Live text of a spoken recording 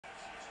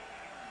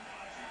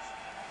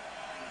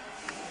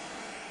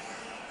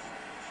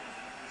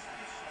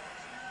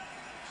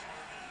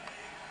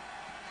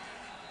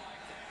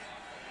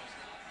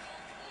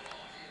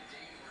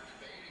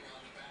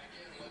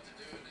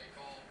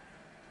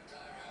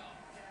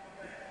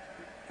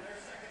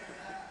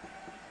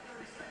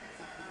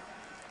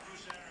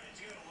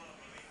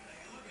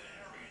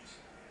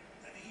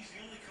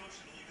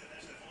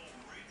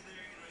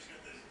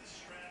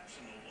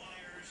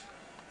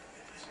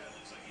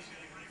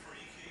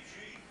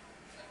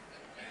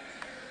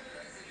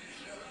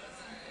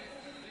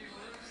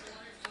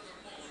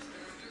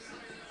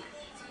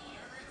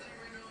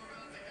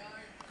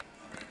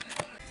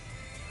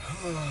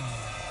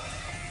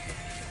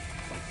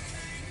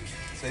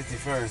Safety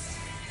first.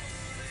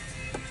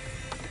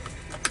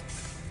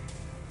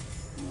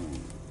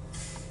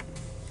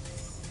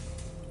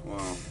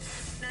 Well,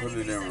 put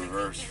it in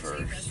reverse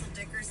first.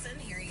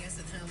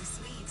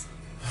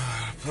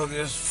 Plug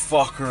this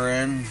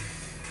fucker in.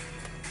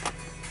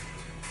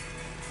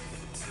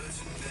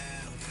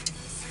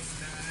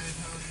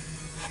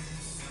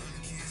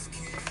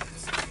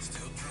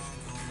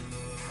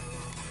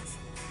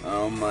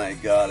 Oh my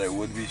god, it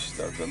would be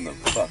stuck on the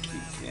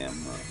fucking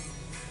camera.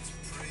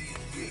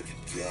 Good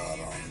God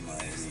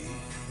almighty.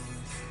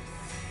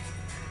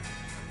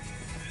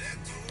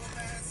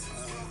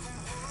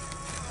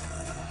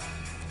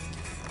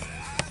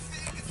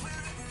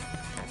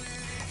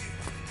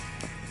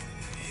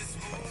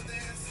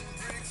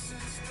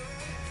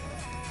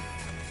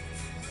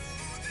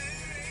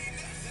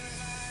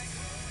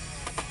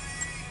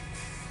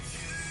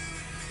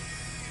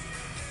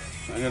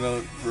 I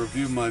gotta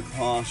review my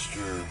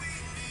posture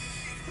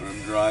when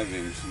I'm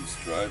driving, since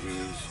driving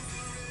is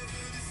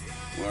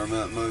where I'm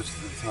at most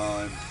of the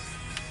time.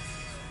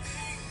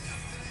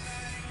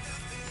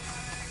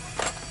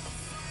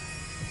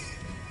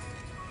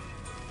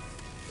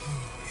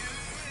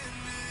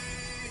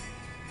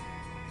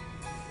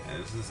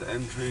 And this is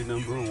entry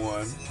number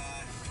 1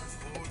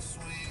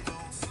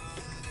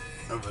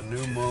 of a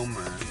new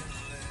moment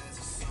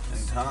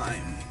in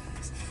time.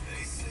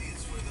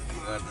 We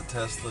got the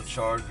Tesla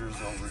chargers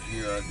over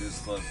here. I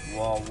just left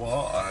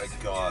Wawa. I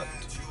got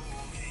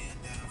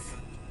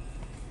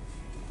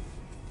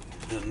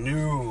the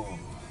new,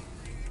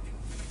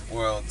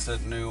 well, it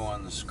said new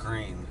on the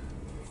screen.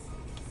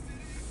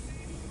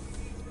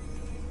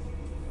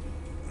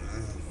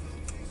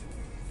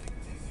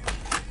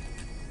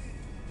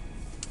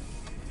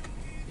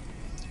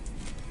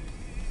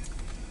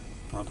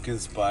 Pumpkin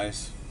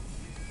spice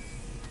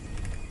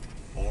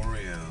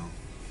Oreo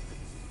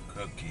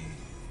cookie,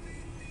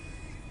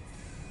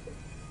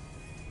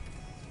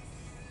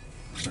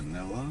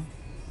 vanilla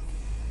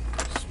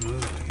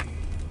smoothie.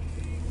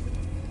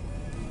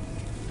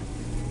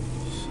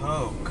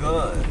 So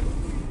good.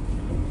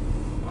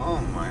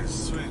 Oh my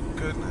sweet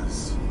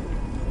goodness.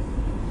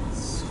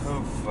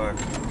 So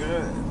fucking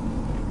good.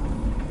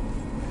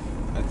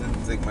 I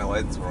didn't think my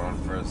lights were on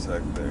for a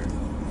sec there.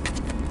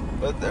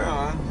 But they're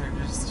on. They're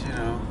just, you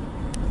know,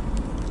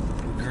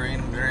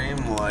 green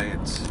dream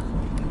lights.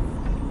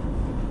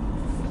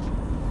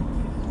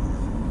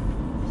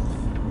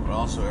 But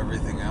also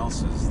everything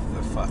else is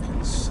the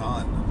fucking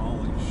sun.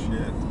 Holy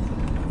shit.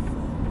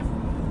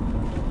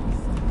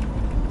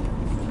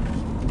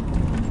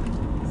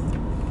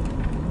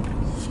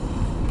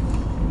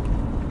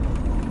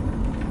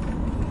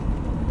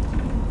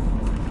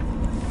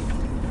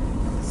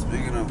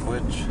 Speaking of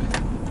which,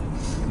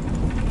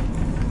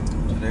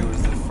 today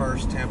was the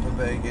first Tampa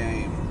Bay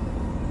game.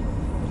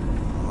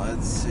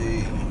 Let's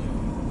see.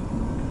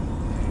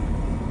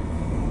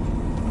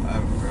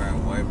 After I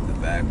wipe the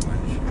back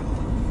windshield.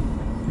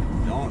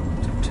 Don't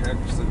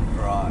text and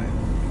drive.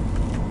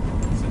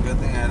 It's a good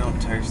thing I don't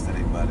text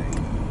anybody.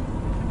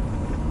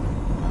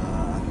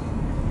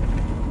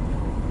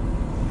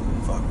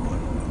 Fuck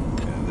what?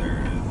 Yeah, there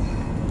it is.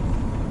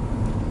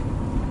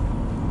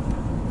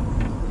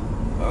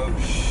 Oh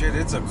shit,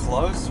 it's a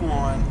close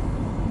one.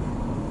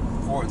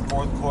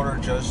 Fourth quarter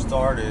just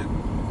started.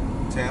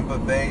 Tampa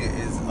Bay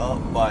is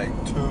up by 2.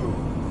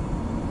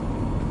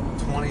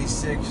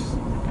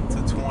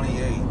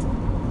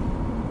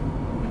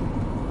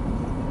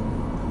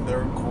 26-28.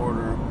 Third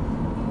quarter,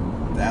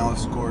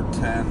 Dallas scored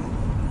 10.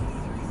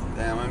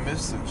 Damn, I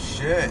missed some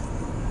shit.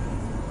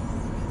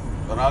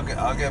 But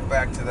I'll get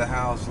back to the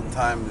house in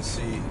time to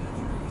see.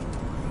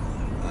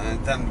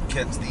 Time to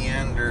catch the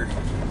end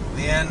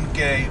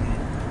game.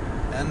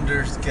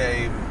 Ender's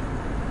game.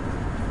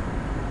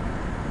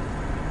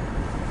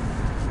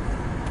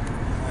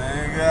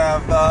 Thank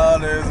God for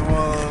this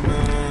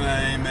woman,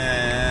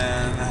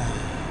 amen.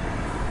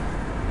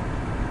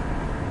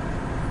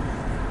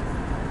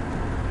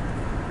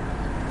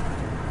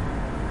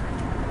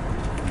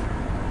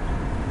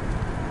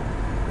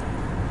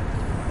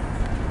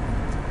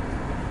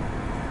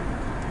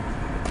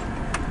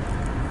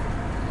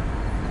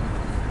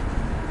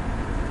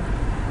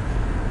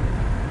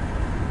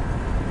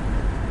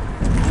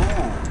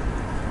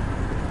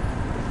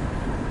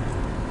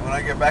 When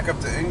I get back up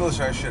to English,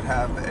 I should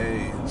have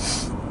a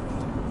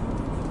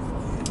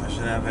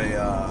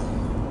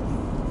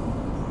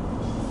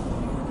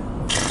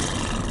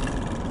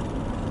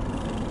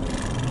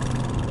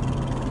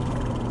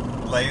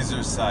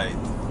laser sight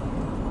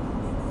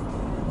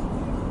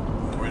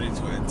ready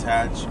to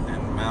attach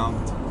and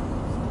mount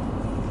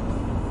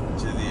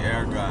to the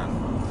air gun.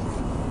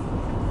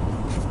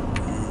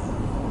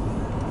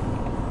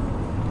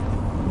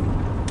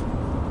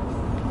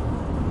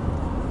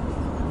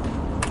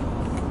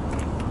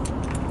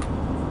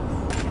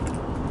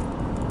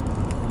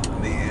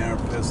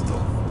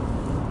 Pistol.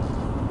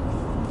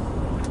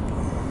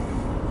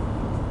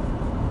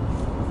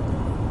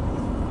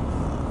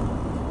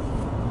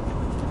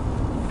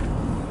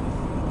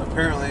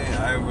 Apparently,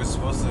 I was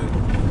supposed to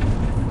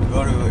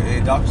go to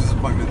a doctor's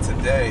appointment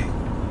today.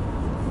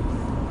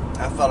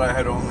 I thought I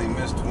had only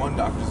missed one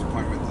doctor's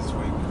appointment this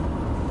week.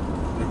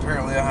 And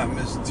apparently I have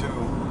missed 2.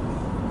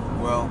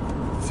 Well,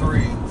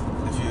 3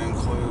 if you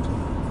include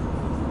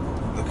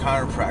the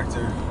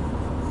chiropractor.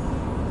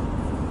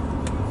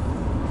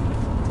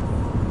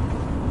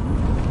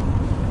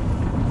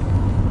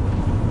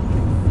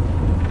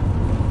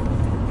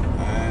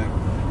 I've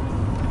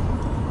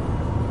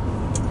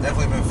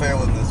definitely been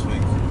failing this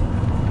week.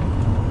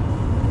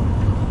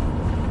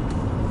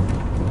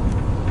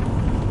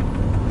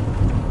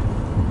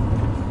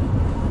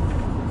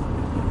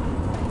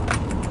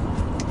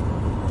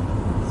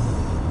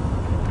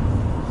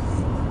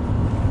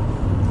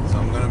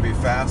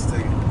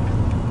 Fasting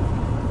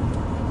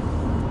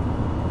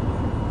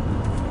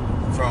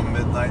from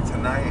midnight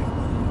tonight.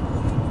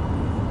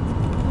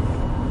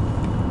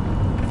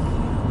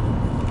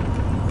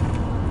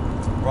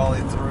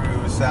 Probably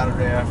through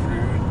Saturday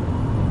afternoon.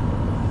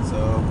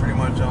 So pretty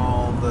much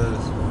all the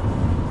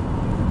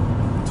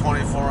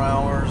 24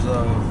 hours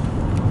of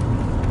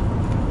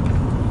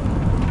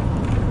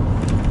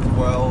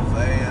 12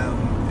 a.m.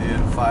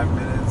 in 5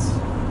 minutes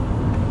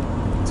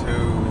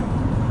to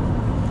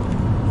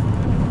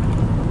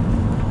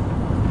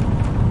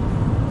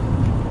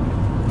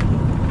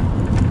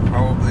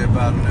probably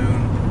about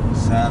noon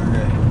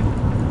Saturday.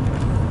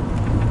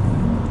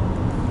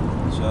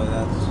 So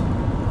that's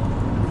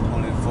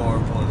 24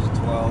 plus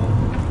 12.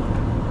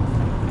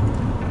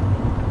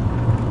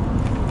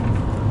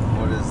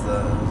 What is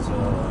that? It's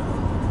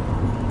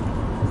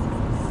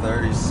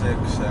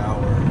 36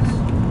 hours.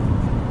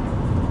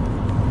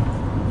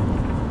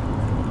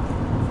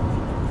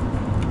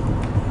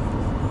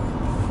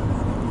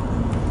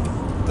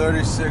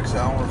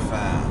 "36-hour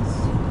fast."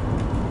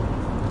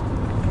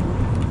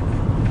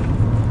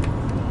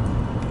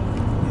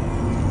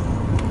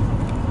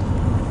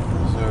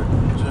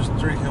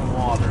 Drinking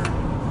water,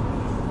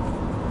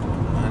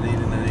 not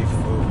eating any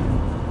food.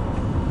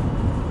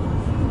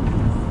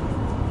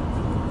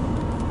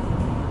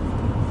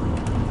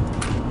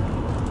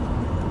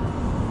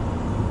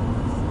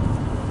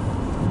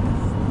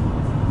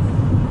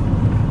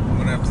 I'm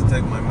gonna have to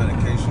take my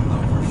medication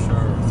though for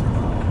sure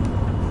throughout,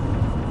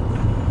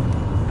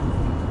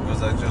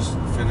 because I just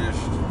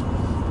finished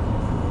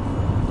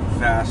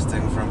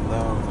fasting from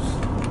those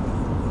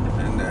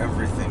and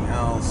everything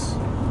else.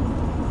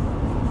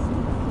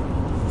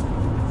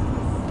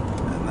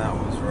 That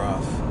was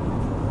rough.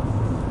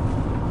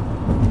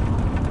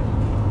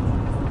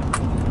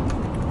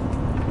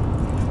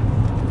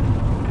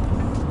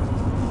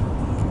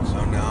 So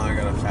now I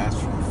gotta fast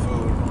from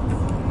food.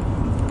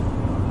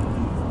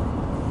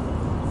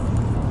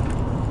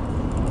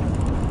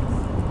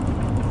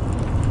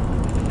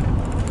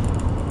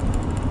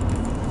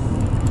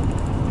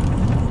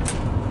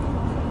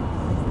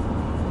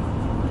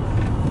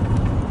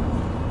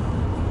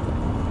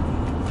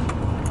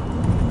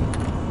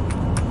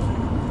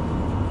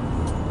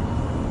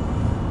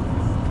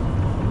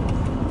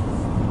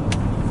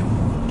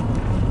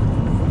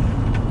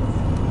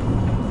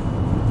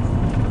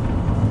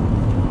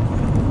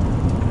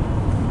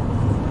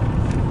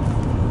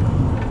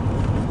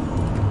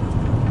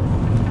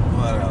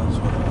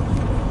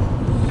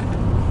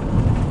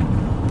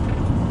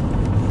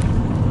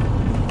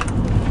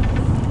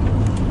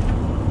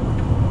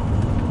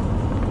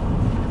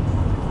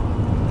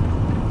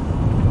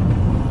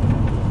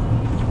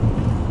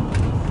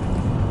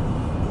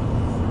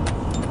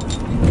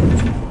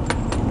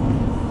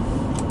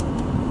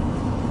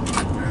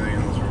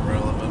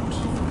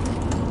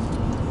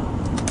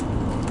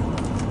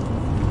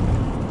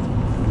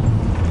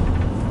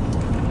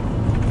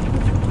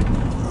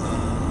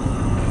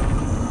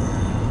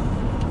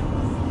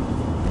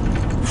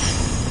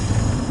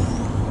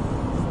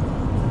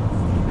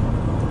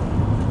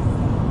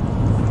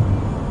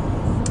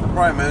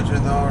 Probably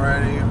mentioned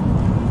already.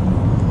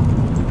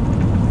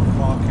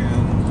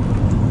 Fucking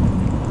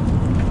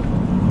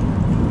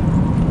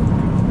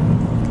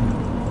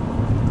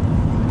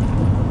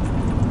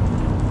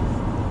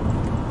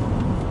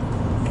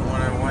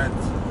when I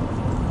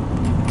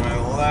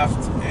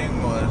left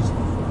England,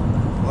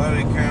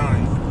 Levy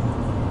County,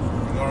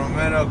 to go to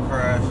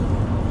Meadowcrest,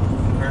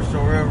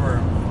 Crystal River,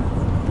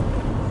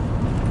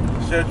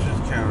 Citrus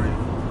County.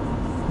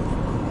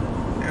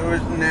 It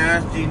was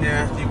nasty,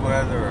 nasty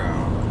weather out.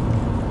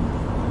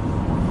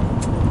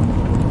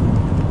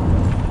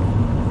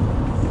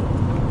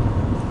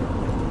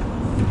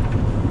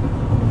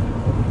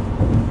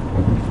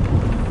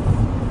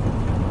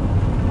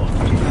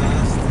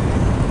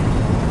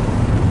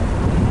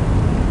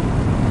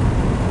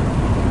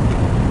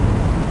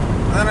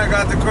 Then I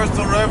got to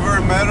Crystal River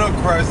and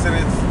Meadowcrest, and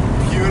it's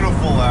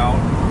beautiful out.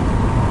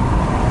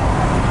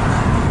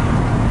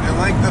 The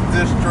length of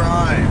this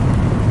drive.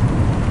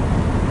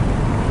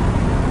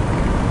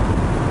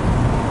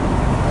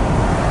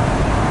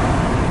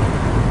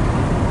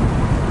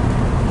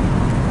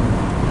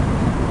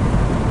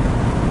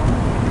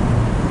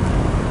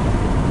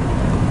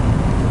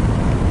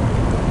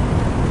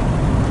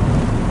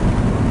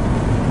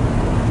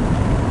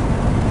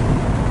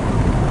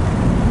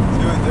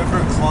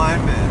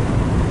 commitment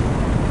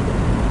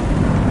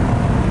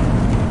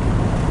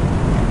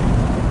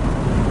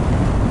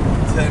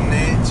to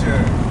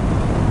nature.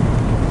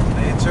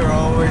 Nature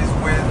always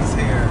wins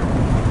here.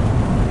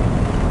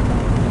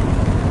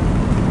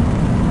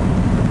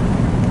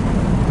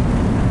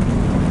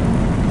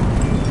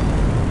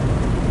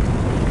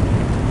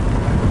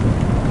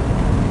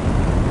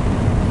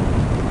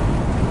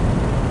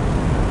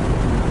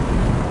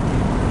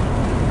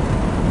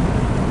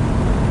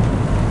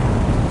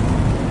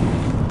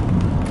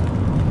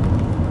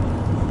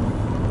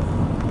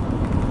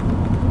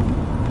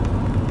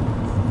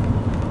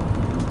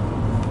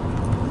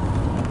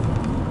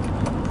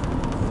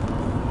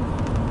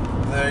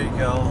 There you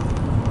go.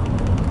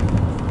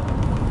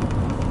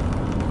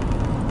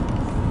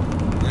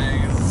 Now you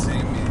can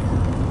see me.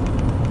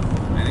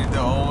 I need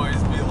to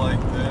always be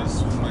like this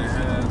with my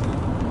head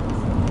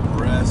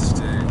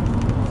resting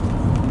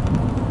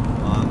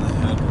on the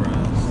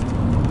headrest,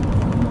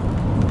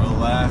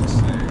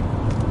 relaxing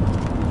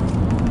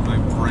my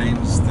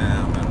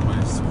brainstem and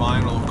my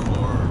spinal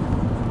cord,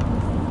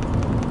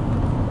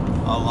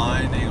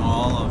 aligning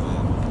all of it.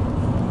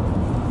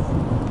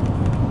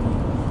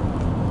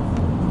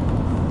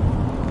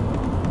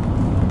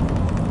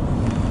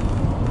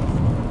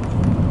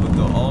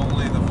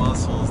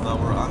 Muscles that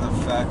were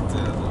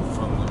unaffected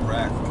from the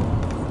wreck.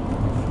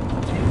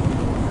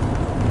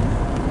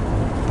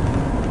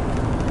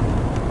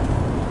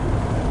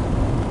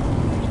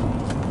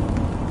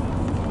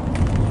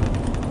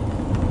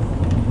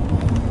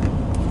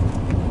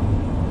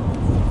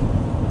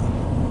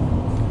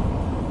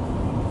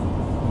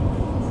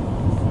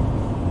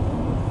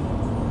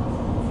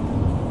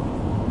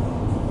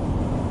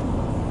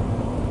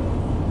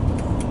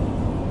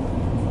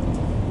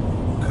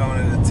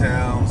 Coming into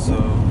town, so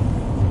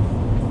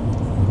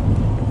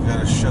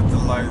gotta shut the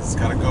lights,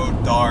 gotta go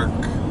dark.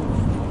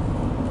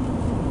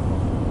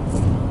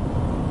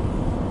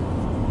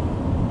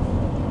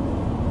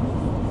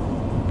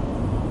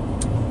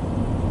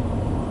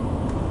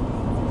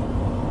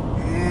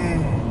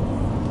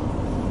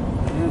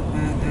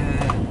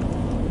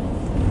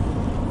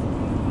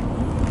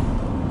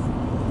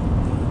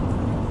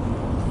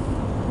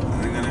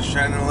 I'm gonna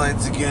shine the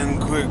lights again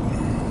quick.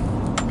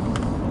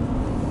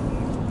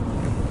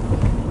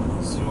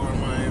 See where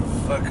my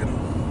fucking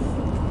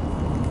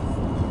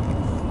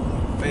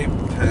vape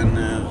pen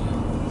is.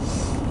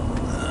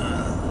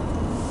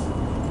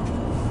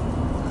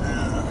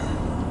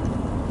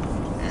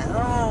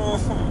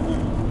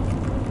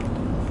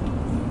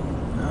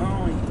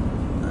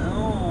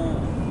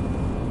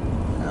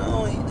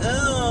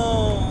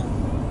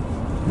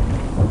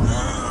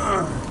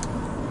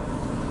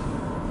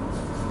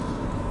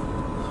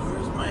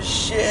 Where's my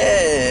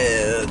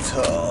shit?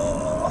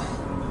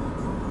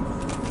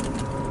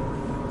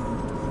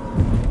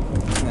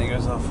 I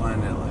guess I'll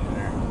find it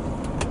later.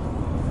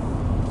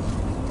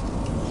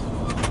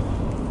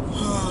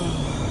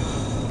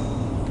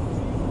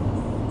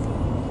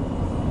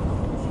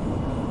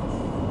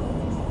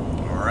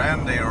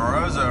 Randy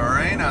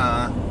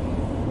Rosarena.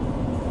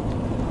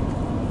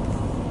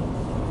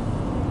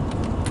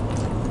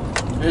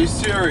 Hey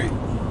Siri,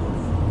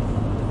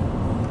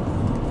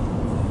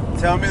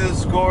 tell me the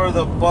score of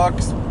the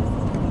Bucks.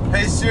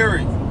 Hey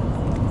Siri,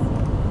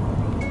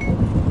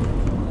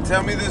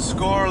 tell me the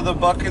score of the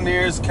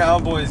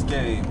Buccaneers-Cowboys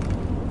game.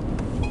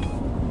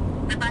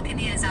 The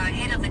Buccaneers are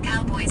ahead of the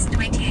Cowboys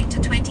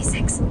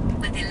 28-26,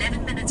 with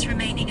 11 minutes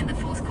remaining in the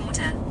fourth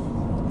quarter.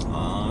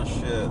 Aw,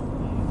 shit.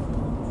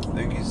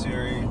 Thank you,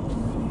 Siri.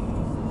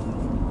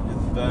 You're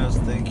the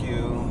best. Thank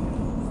you.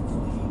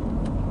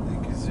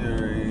 Thank you,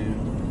 Siri.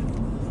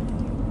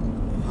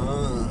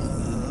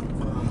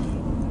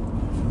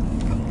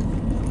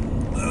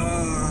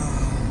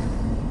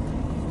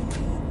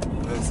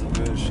 That's a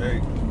good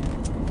shake.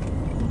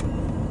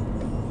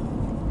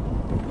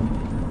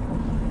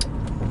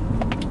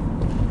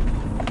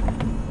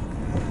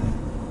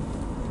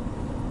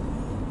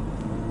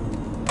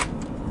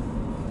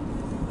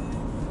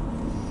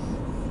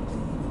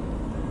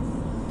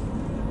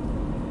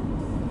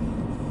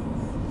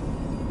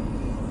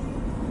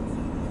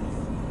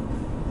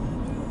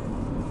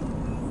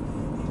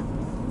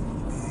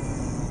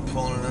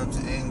 Pulling up to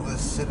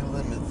English city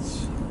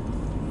limits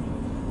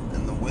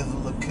and the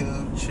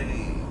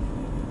Withlacoochee.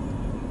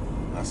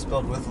 I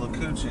spelled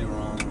Withlacoochee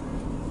wrong.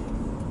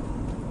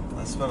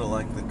 I spelled it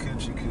like the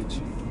coochie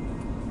coochie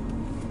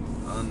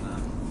on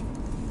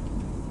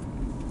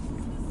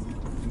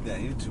that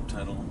YouTube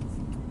title.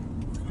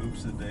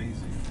 Oops a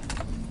daisy.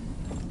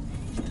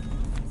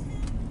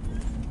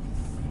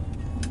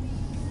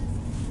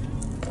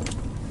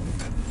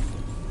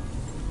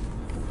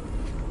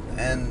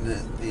 And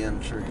the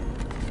entry.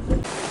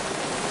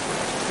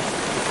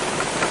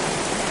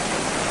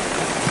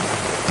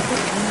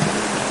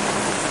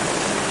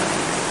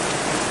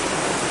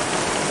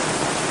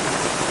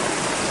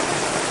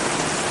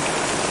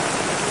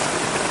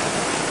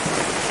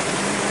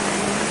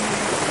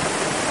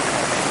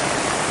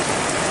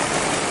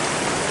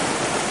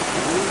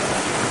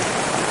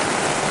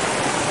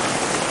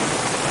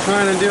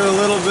 trying to do a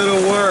little bit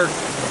of work.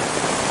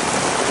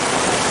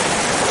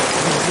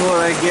 This is what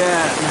I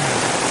get.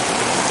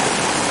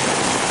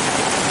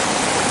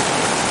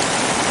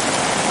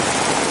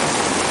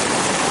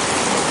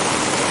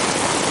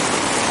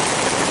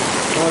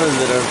 What is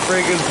it, a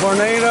freaking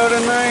tornado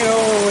tonight?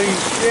 Holy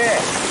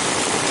shit.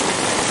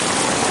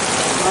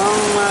 Oh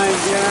my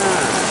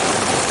god.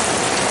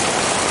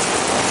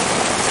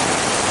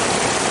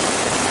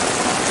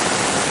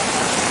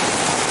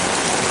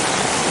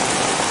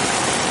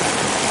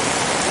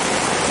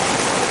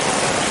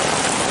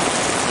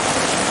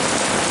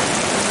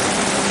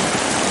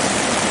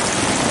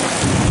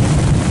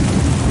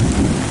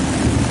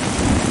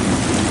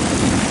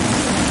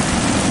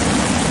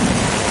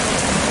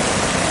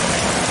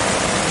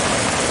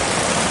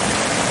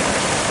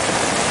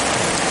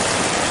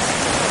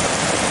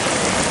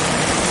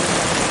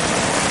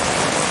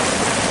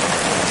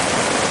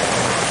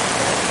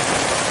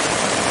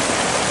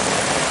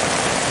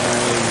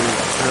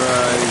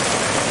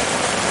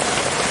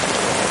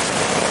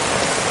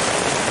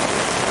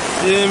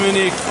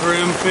 Jiminy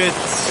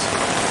Crimpets.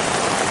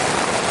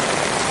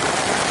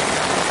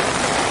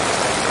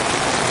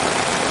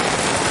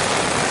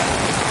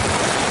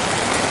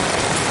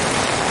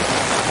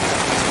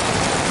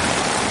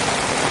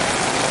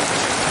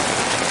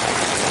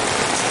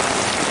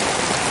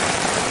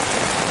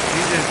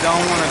 You just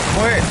don't want to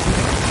quit.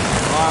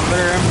 Well, I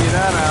better empty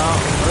that out.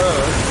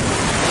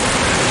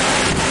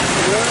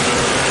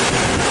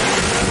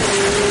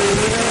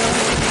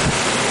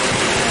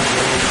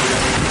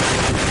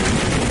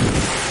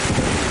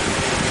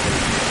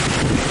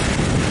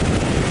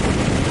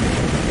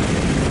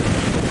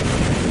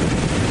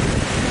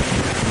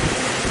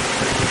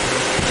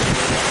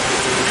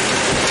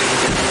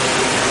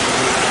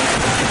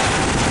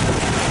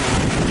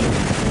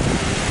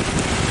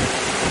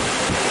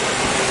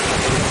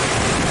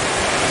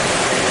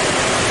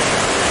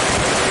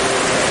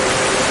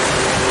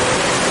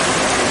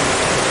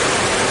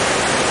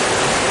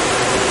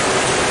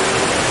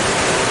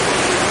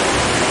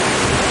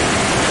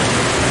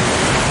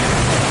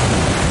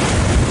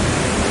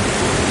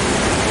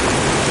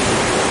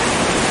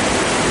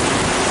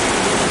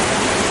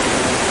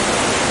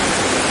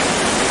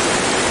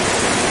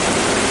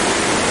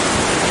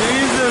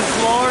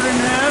 Lord in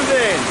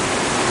heaven,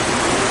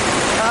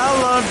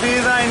 hallowed be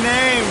thy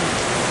name.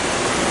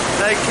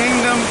 Thy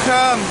kingdom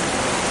come,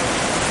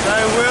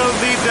 thy will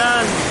be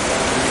done,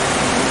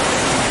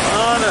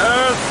 on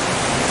earth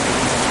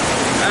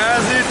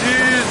as it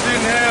is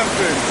in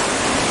heaven.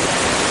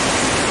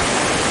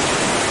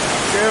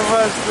 Give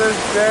us this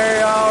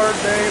day our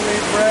daily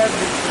bread,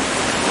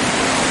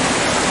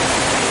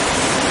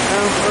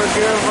 and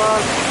forgive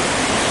us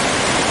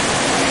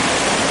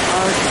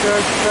our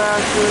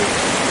trespasses,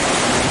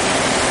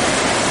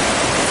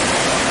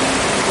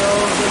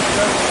 those that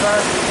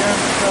trespass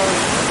against us.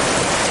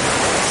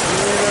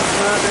 Lead us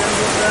not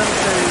into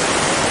temptation.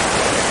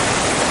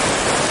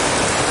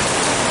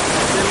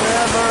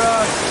 Deliver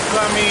us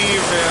from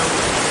evil.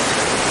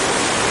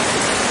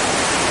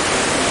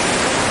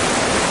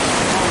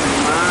 Oh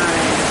my.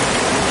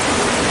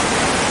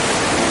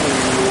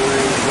 Oh my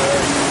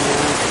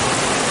goodness.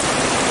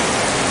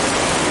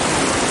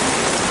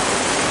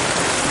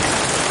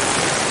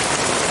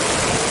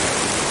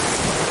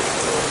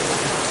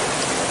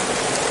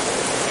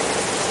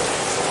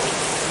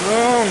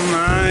 Oh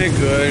my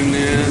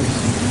goodness.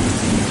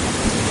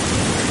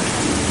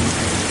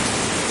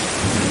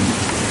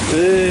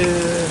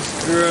 Jesus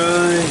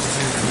Christ.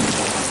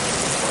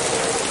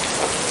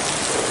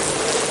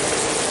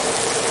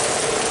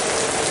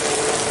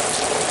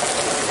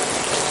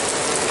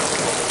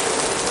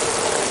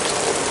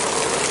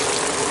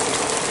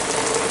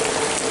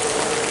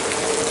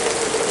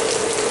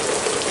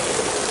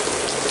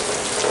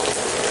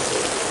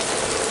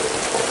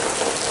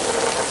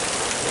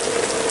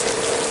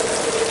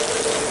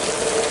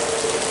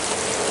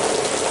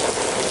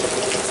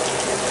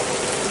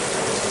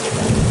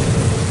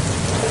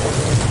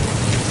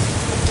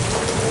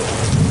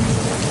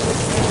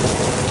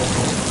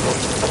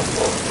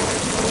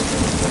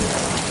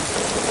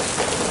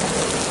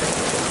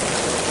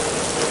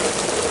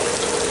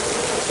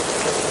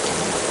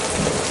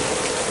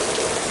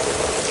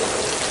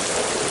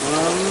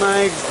 Oh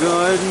my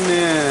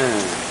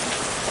goodness.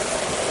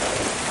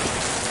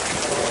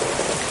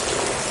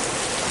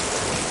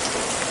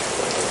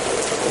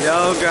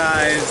 Yo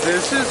guys,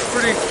 this is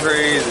pretty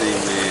crazy,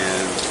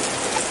 man.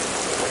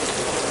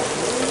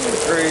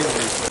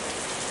 Crazy.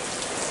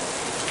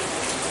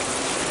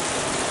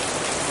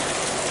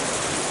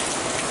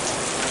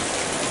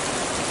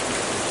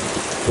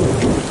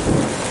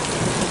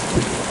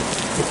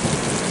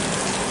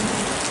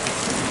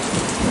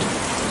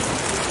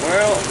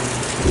 Well,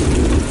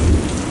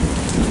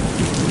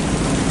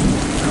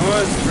 I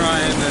was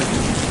trying to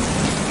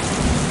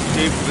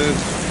keep this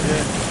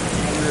shit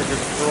under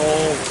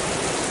control.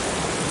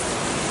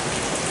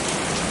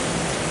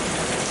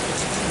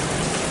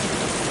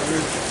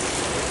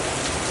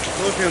 It's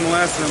looking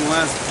less and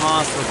less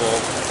possible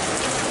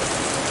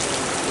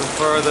the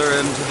further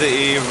into the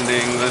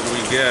evening that we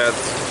get.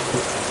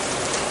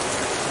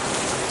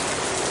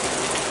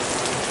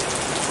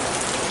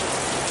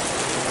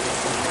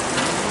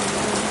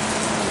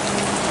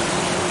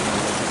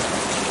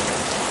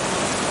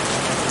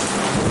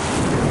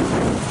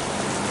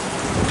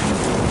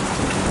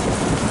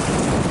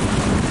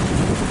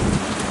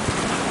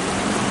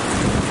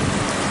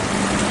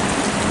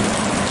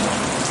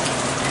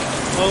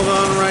 Hold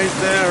on right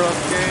there,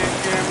 okay,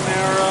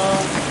 camera.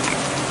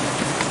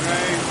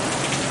 Right.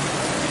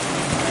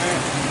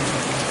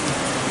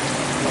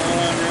 Hold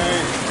on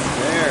right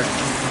there.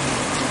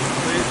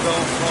 Please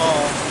don't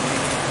fall.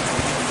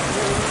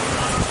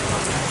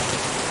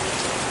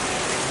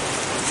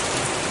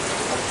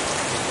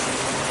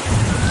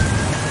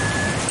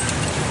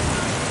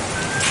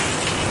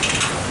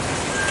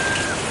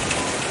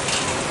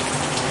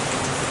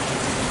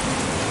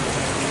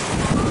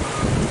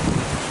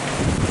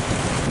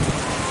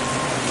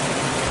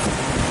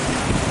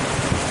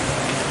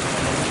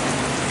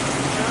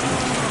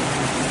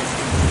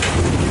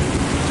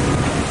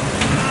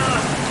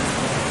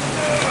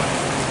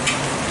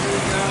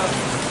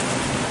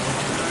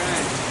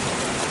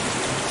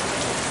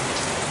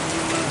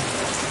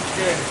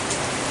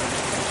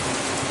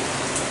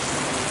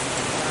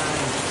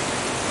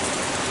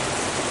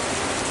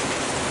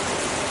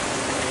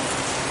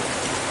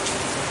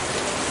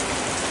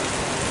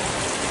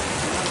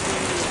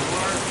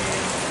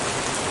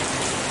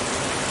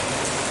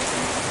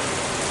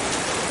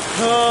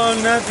 Oh,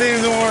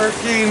 nothing's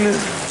working.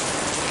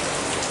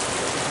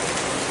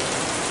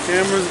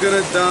 Camera's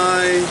gonna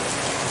die.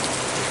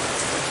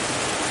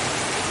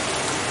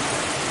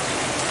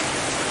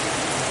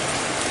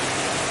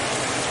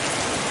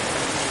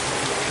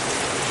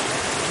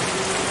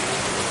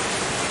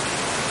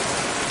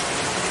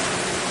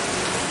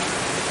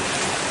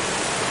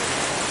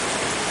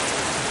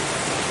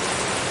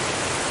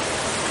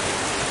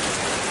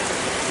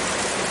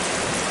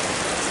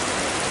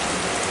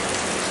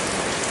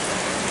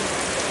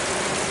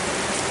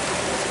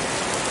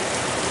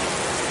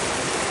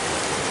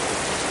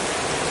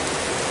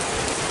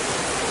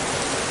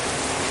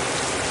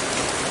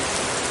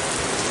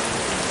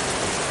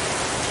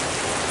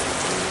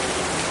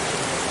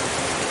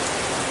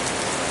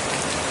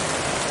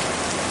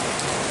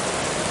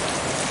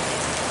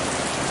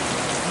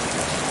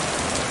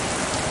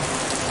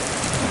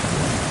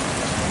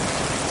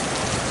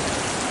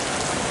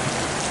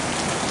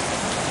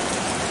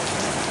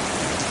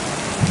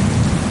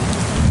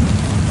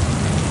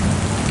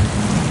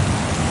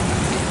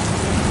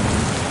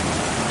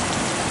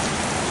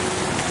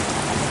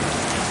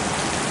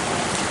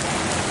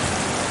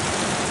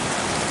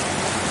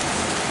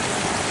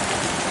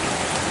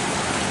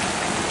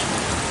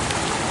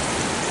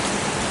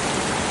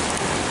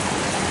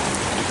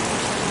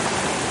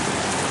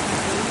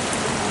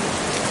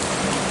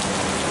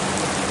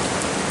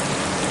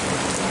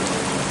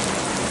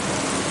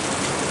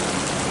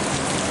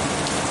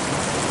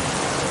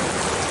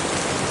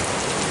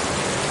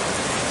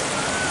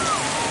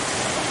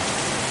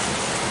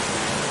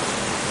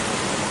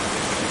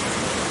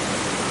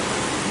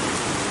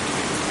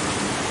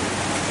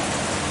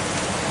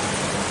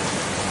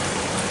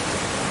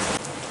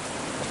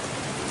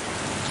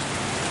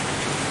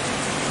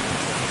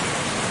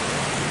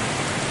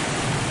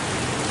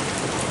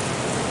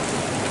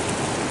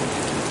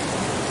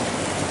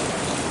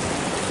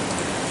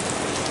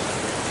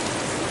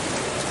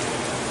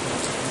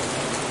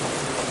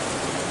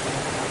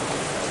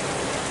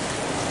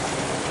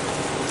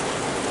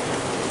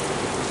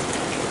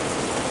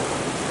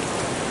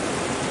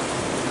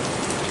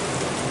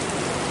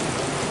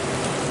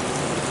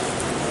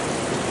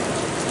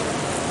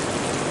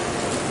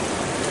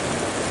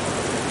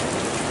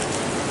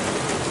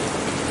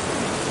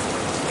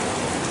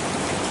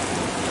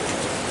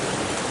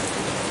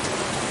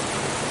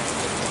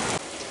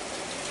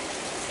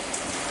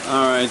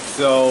 Alright,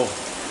 so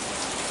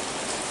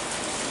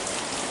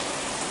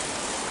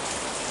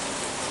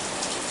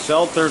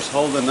shelter's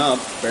holding up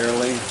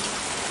barely.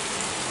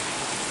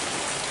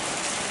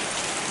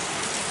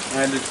 I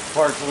had to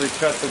partially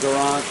shut the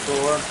garage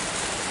door.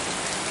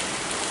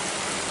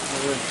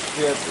 This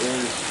shit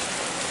is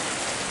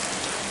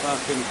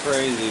fucking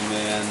crazy,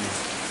 man.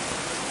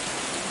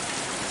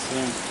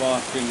 Some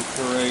fucking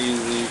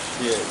crazy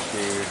shit,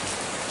 dude.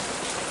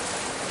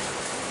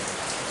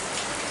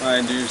 I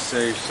do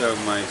say so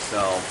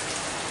myself.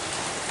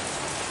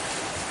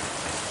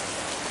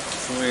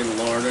 Sweet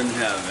Lord in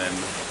heaven.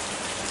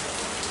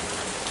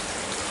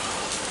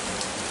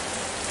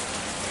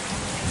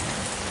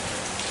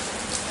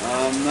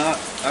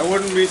 I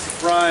wouldn't be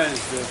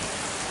surprised if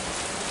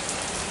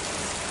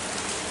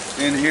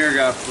in here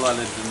got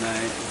flooded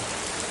tonight.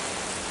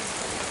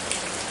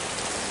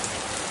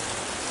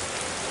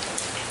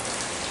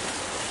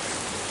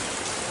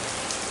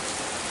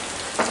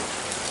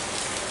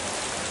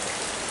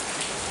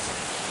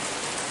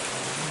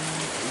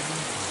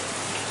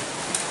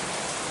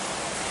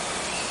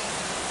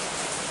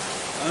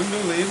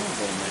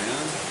 Unbelievable,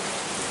 man.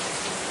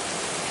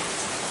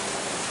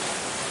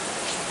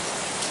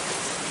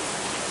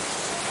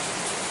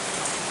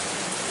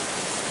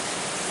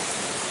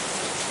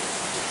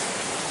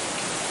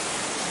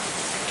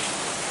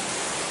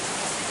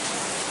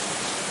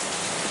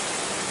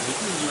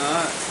 is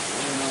not,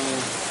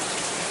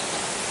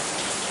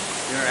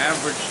 your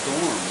average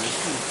storm. This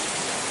is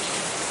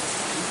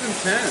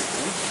intense.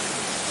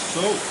 It's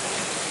soaked.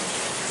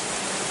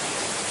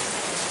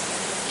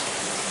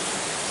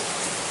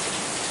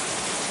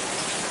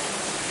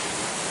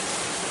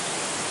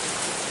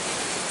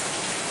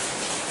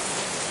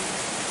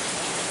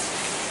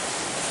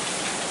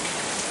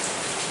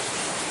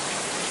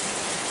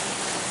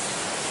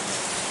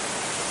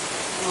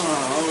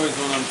 Always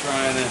when I'm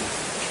trying to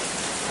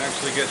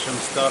actually get some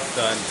stuff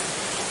done,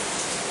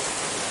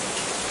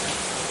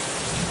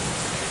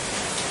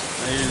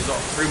 I use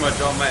pretty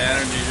much all my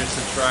energy just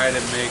to try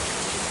to make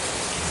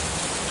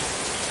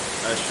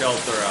a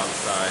shelter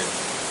outside,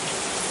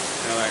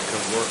 and I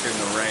could work in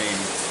the rain.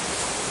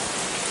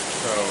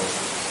 So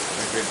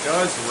if it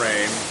does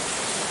rain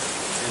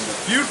in the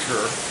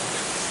future,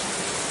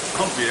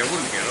 I'll be able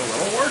to get a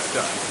little work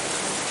done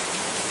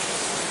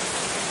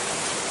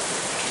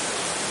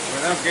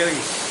without getting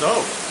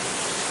soaked.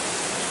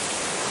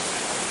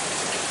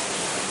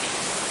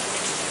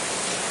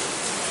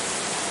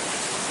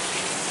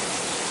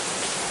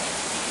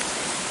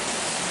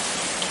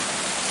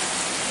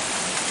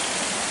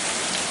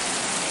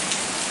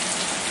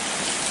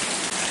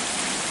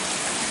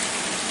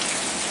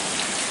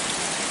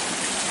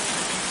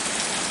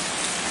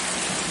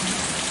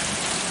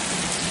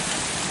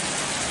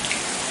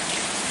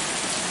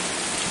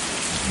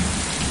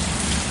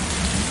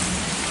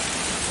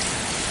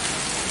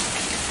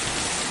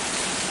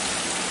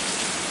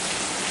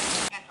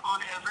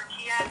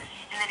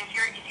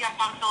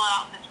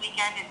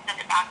 And send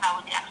it back, that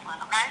would be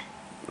excellent, okay?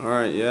 All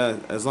right, yeah.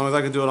 As long as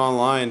I can do it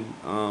online.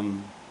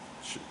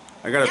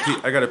 I got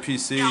a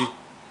PC, Yeah.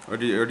 or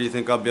do you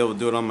think I'll be able to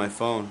do it on my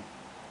phone?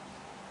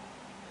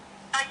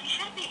 You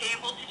should be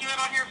able to do it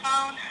on your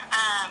phone.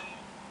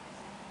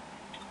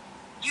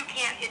 You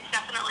can. It's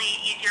definitely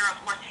easier,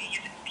 of course, if you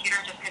use a computer,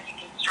 just because you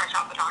can stretch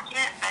out the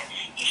document. But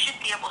you should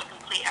be able to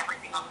complete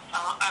everything on the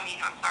phone. On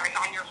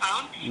your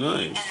phone.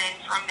 Nice. And then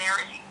from there,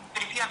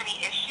 if you have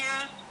any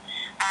issues,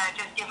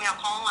 just give me a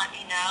call and let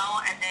me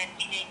know, and then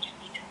we just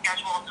need to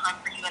schedule a time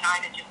for you and I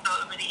to just go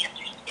over the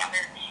answers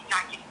together, and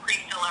I can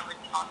pre-fill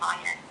everything on my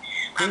end.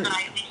 But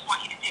I at least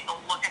want you to take a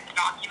look at the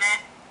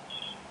document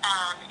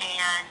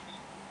and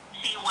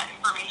see what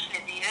information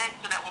is needed,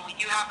 so that when we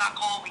do have that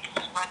call, we can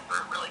just run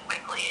through it really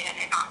quickly and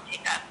it not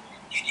take up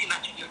too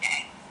much of your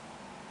day.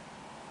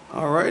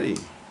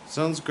 Alrighty,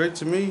 sounds great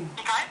to me.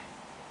 Okay.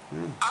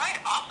 Yeah. All right,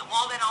 awesome.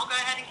 Well, then I'll go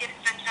ahead and get it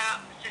sent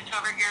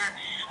over here.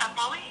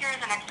 Probably here in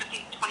the next 15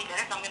 to 20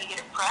 minutes. I'm going to get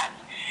it prepped.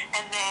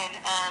 And then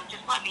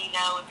just let me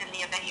know if in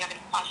the event you have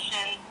any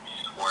questions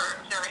or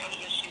if there are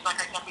any issues.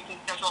 Like I said, we can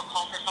schedule a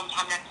call for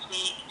sometime next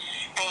week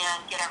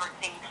and get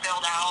everything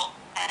filled out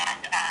and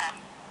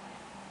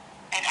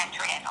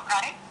enter in,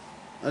 okay?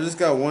 I just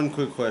got one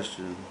quick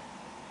question.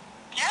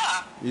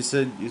 Yeah. You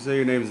said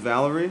your name's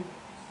Valerie?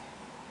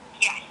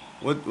 Yes.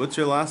 What's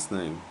your last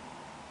name?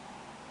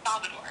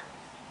 Salvador.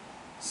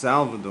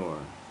 Salvador.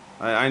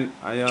 I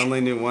only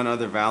knew one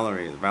other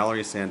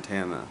Valerie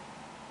Santana.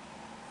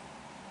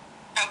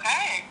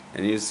 Okay.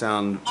 And you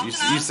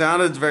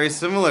sounded very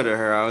similar to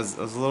her. I was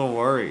a little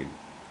worried.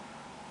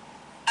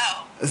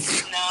 Oh.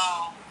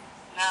 No.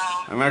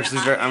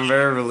 I'm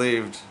very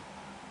relieved.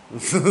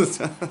 No.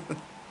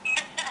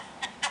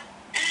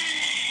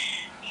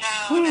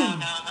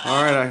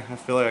 All right, I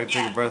feel like I can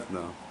take a breath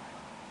now.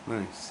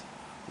 Nice.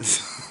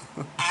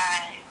 No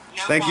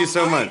Thank you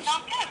so much.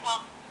 Sounds good.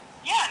 Well,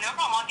 yeah, no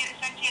problem. I'll get it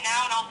sent to you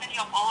now, and I'll send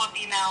you a follow-up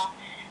email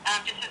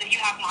just so that you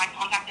have my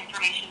contact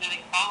information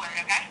moving forward,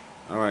 okay?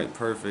 All right,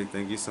 perfect.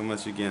 Thank you so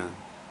much again.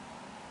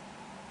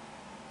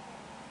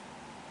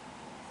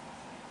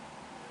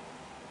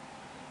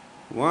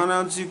 Why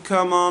don't you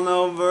come on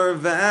over,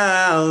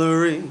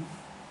 Valerie?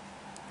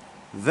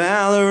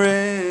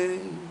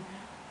 Valerie.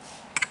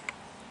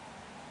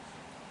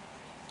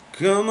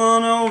 Come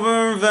on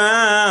over,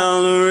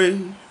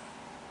 Valerie.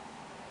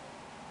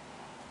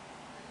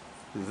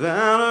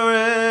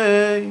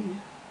 Valerie.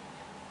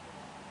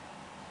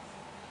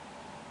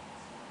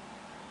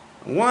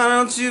 Why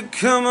don't you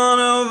come on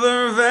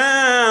over,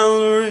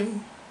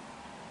 Valerie?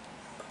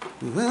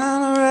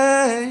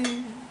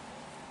 Valerie.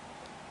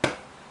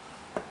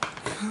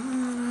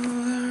 Come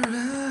on over,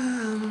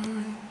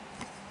 Valerie.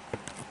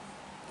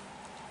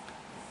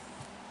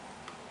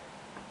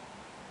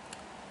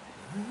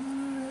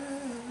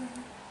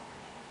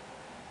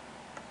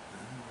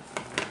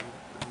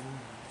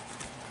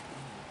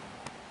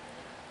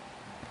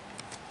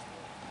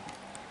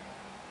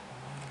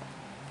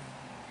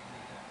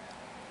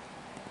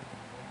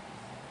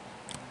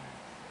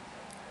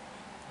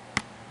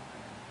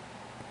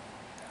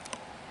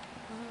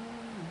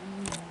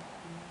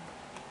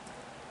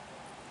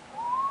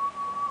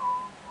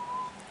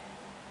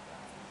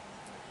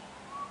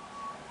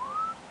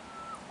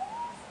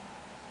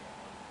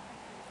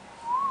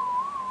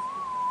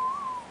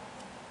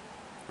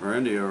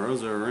 Randy,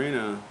 Rosa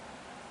Arena.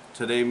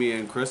 Today, me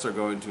and Chris are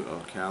going to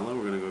Ocala.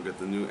 We're going to go get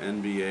the new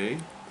NBA.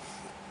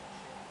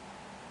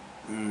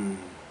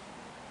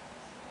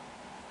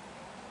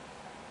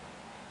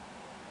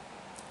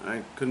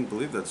 I couldn't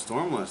believe that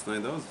storm last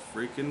night. That was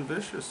freaking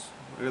vicious.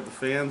 I got the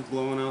fans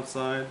blowing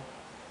outside.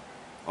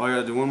 Oh, I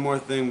gotta do one more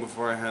thing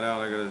before I head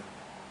out. I gotta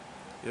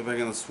get back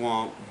in the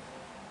swamp.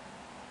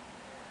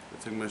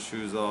 I take my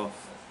shoes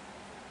off.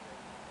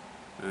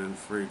 And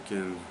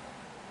freaking...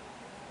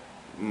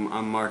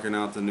 I'm marking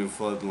out the new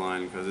flood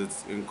line because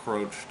it's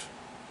encroached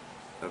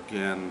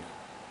again.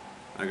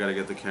 I gotta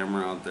get the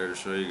camera out there to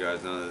show you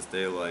guys now that it's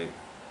daylight.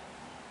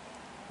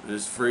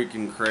 It's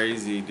freaking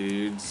crazy,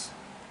 dudes.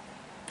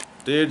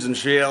 Dudes and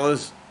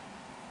Sheilas.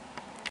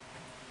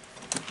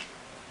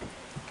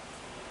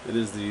 It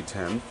is the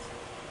 10th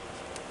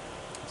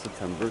of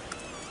September.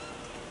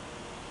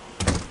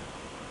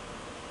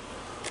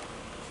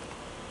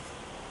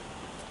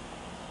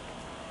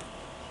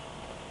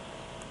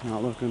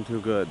 Not looking too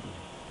good.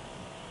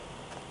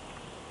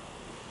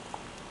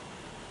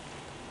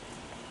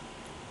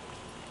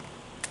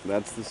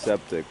 That's the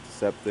septic. The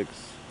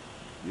septic's,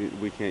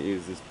 we can't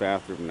use this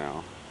bathroom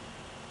now.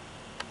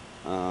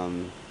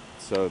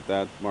 So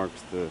that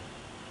marks the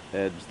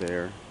edge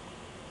there.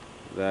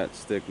 That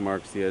stick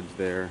marks the edge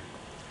there.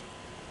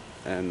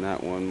 And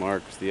that one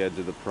marks the edge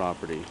of the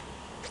property.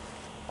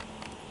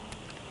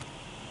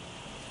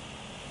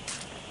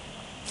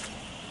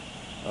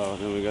 Oh,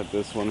 then we got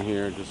this one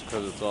here just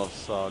because it's all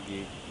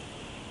soggy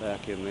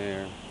back in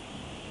there.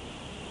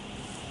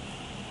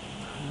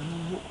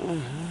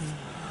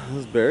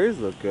 Those berries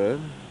look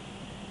good.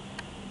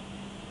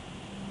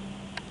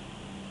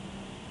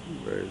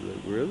 Berries look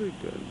really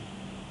good.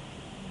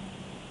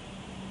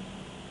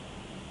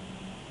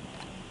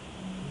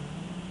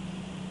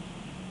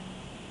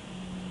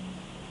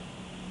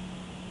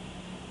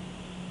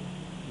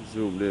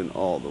 Zoomed in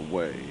all the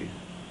way.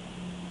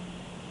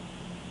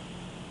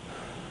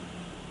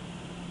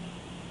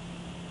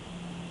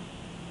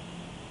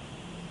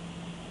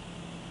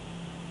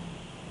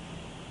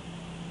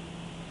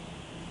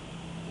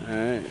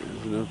 Alright,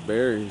 there's enough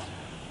berries.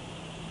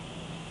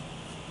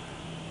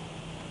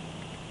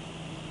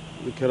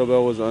 The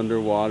kettlebell was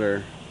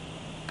underwater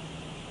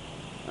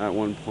at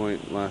one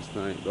point last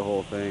night, the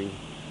whole thing.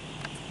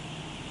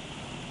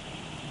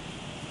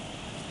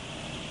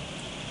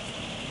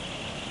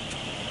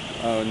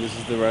 Oh, and this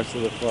is the rest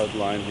of the flood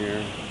line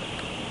here.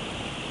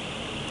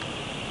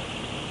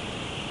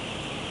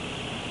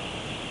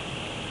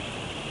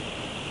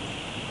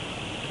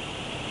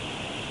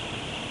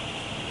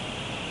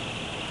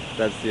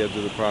 That's the edge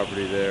of the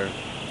property there.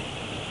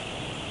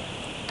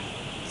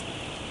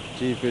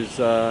 Jeep is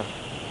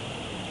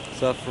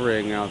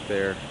suffering out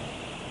there.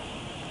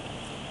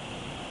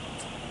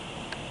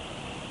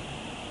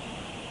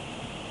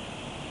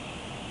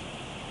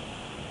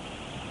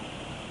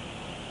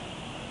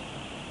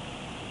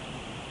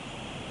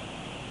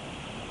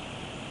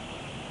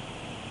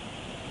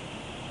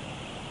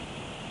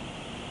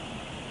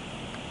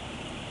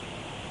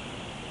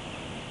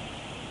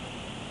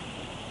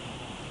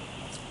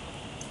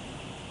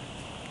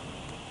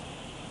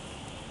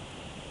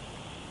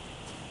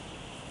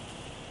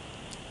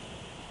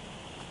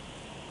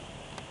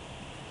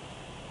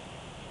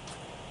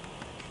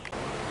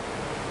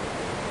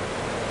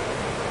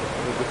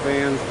 The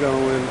fans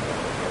going.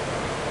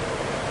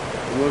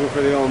 I'm looking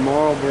for the old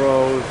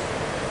Marlboros.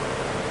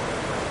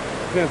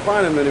 Can't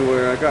find them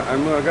anywhere. I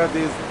got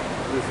this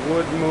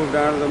wood moved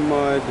out of the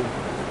mud.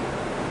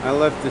 I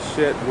left the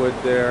shit wood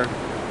there.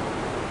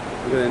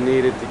 I'm gonna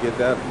need it to get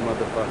that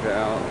motherfucker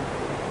out.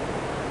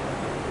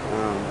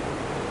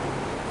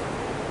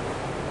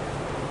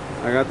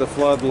 I got the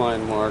flood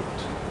line marked.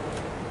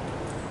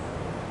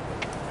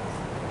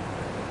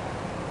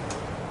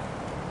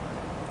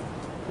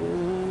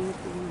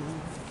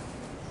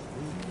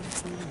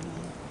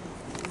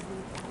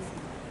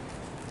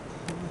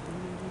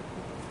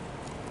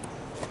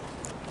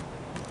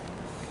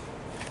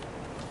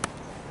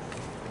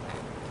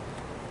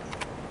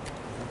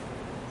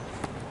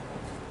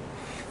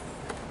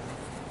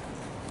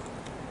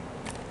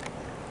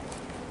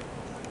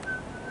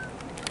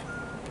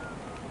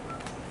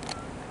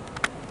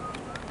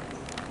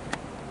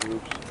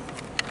 Oops.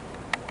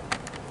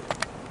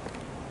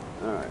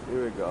 Alright,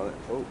 here we go.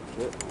 Oh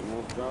shit,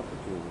 almost dropped the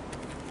tube.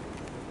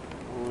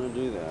 I don't want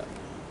to do that.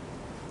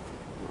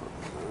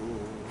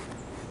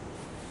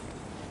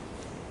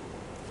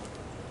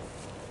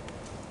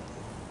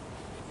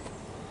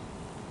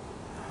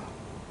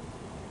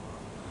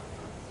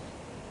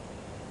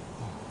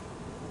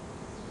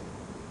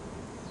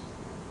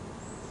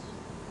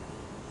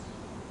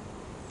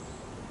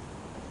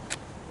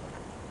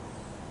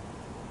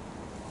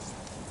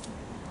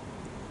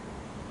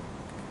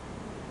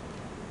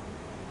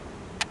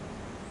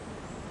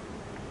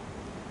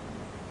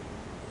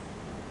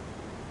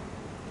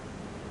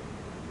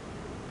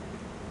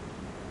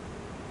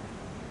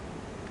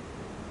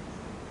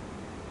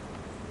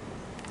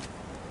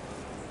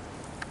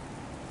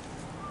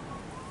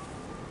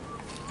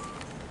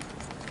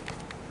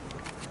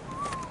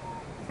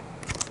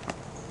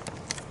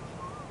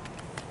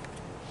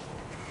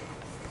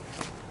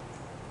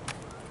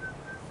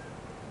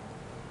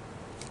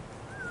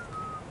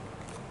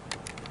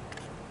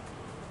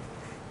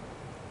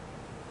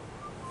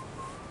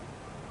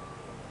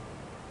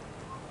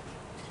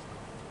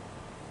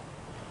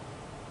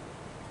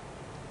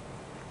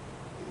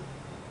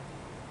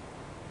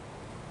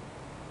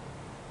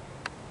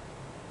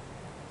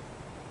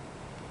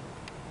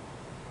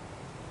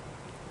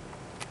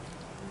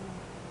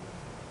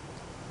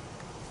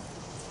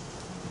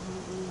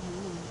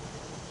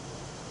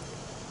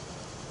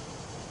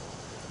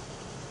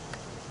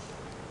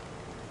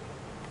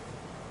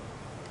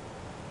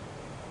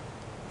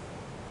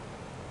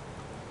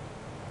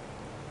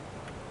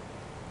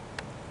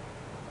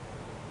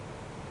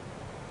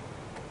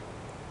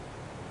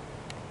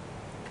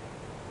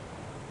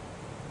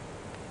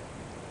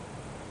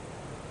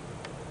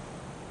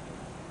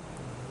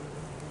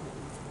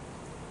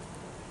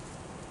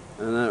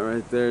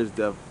 Right there's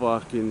the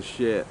fucking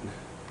shit.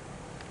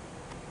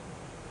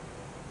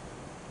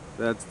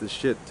 That's the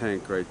shit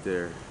tank right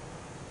there.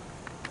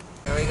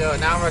 Here we go,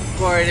 now I'm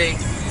recording.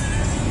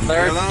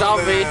 There's Hello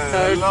Dumpy, there.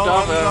 there's Hello,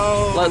 Dumpy.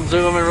 hello. Let's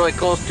zoom in really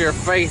close to your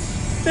face.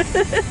 You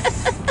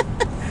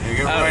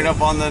get right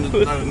up on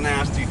those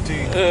nasty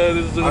teeth.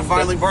 I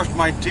finally brushed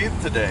my teeth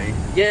today.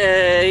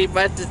 Yay,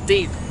 brushed his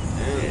teeth.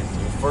 Yeah, it's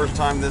the first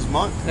time this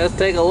month. Let's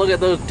take a look at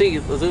those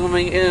teeth.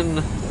 Zooming in.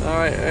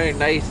 Alright, very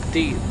nice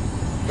teeth.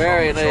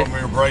 Very nice. Show me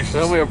your braces.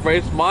 Show me your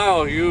brace.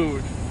 Smile,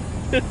 huge.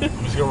 Let me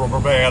see your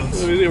rubber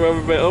bands. Let me see rubber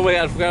bands. Oh my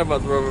god, I forgot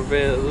about the rubber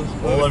bands.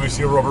 Oh, let me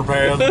see your rubber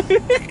bands.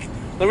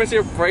 Let me see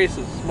your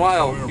braces.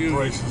 Smile, Show me huge. your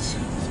braces.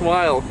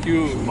 Smile,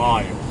 huge.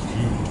 Smile,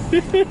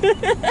 huge.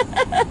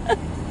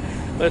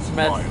 That's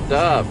messed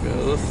up.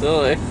 That's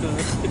silly.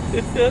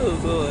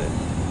 That's silly.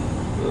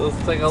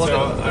 Let's take a look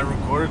at it. I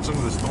recorded some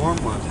of the storm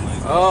last night.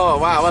 Oh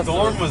wow, The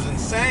storm was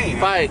insane.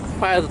 Probably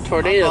the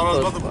tornado. I thought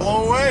it was about to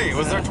blow away.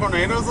 Was there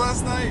tornadoes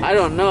last night? I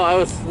don't know. I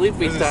was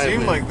sleepy It time.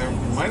 seemed like there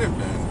might have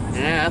been.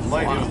 Yeah, that's It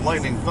was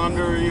lightning,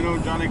 thunder, you know,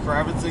 Johnny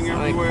Kravitzing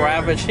everywhere.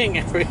 Kravitzing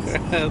everywhere.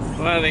 That's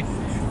funny.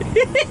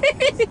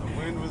 The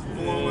wind was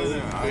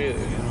blowing.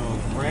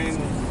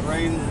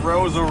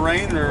 Rose a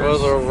rainer.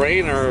 Rose a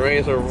rainer,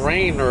 raise a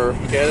rainer.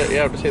 Get it? You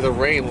have to say the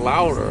rain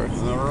louder.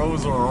 The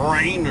Rose a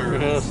rainer.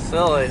 It's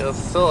silly. It's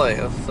silly.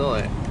 It's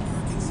silly.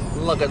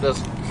 Look at this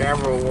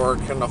camera work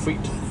in the feet.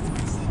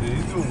 Yeah,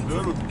 he's doing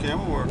good with the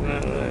camera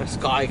work.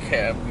 Sky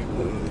cam.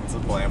 It's a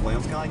blam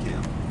blam sky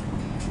cam.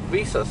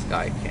 Visa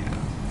sky cam.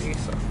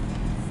 Visa.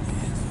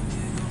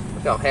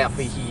 Look how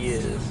happy he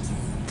is.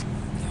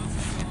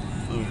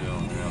 Look how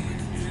happy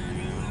he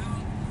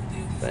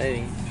is.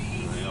 Baby.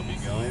 Happy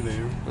guy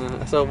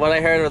there. So what I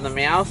heard of the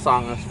Meow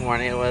song this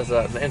morning, it was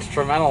the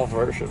instrumental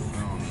version.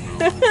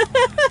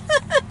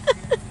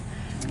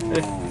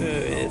 Oh no.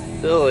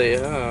 It's silly,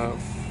 huh?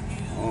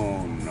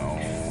 Oh no.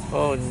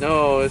 Oh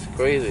no, it's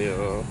crazy.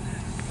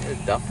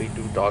 It's Duffy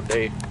do da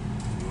day.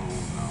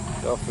 Oh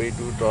Duffy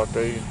do da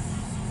day.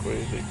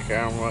 Crazy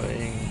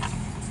camera-ing.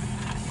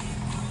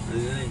 no.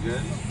 Is it any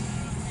good?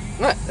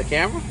 What? The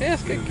camera? Yeah,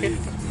 it's good. Is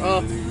it Oh,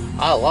 any good?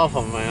 I love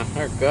them, man.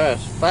 They're good.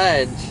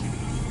 Fudge.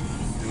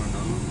 You don't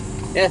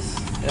know? Yes.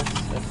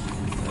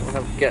 I will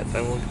have to get.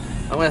 I'm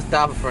gonna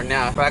stop it for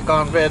now. Back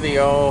on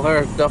video.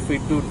 There's Duffy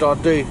do da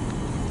day.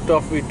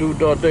 Duffy do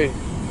da day.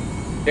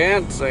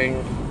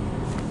 Dancing.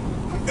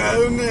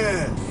 Oh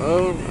no.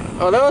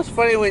 Oh, that was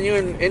funny when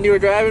you were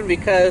driving,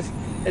 because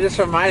it just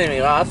reminded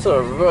me. Wow, that's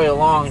a really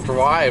long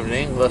drive in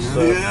English.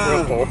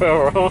 Yeah.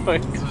 Oh my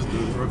God.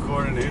 Just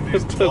recording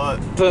Indy's plot.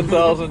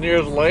 10,000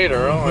 years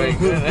later. Oh my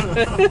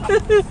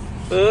goodness.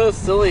 Oh,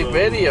 silly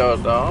video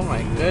though. Oh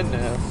my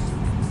goodness.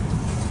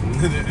 And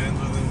then it ends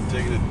with him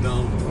taking a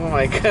dump. Oh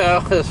my God,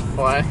 that was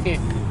funny.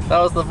 That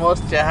was the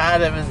most you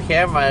had him in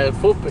camera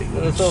pooping.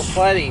 It was so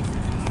funny.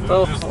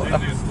 So Just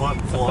Indy's butt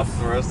fluff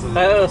the rest of the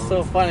That was time.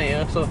 so funny.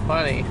 It was so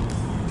funny.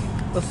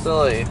 So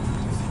silly.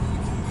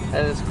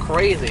 That is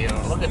crazy.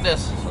 Look at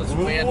this. It's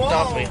me and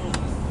Duffy.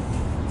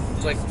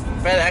 It's like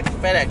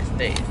FedEx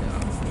Day.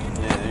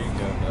 Yeah, there you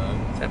go,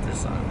 dog. Set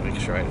this on. Make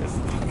sure I did.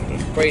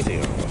 It's crazy.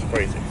 It's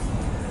crazy.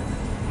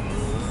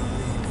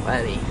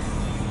 Buddy.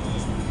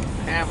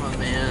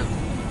 Cameraman.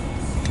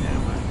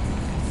 Camera.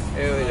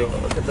 Here we go.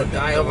 Look at the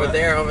guy over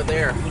there.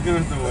 Looking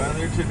at the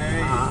weather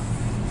today,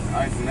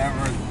 I'd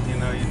never,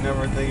 you'd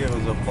never think it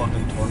was a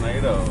fucking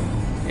tornado.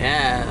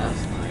 Yeah.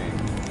 Last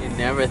night. You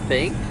never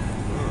think?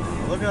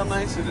 Look how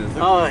nice it is.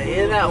 Look Oh, at the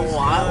isn't that blue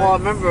wild? sky. Well,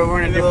 remember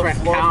we're in a Look at the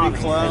different fluffy county.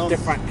 clouds. A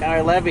different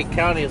county. Levy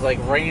County is like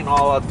rain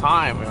all the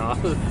time. You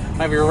know,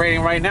 might be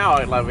raining right now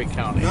in Levy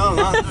County. No,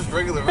 not just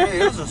regular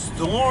rain. It was a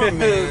storm,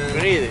 man. It's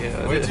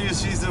crazy. Wait till you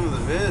see some of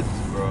the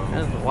vids, bro.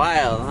 That's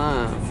wild,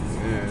 huh?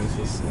 Yeah, it's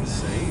just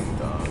insane,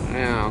 dog.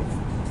 Yeah.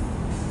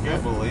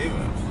 Can't believe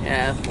it.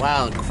 Yeah, it's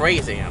wild and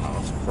crazy. You know,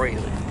 it's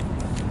crazy.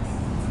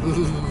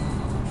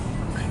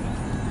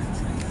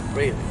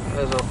 Crazy.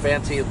 There's a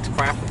fancy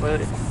crap, but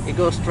you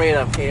go straight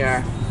up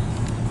here.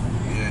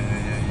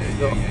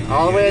 Go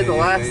all the way to the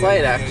last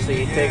light,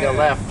 actually. You take a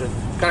left and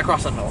cut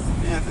across the middle.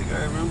 Yeah, I think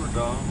I remember,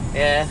 dog.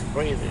 Yeah, it's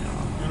crazy. You know.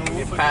 We'll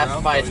You figure pass it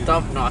out by for you.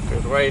 stump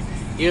knockers, right?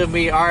 You and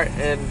me, Art,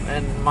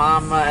 and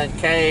Mama, and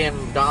Kay,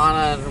 and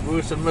Donna, and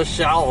Bruce, and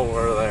Michelle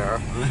were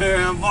there.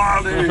 Yeah,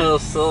 body. It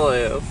was silly.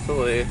 It was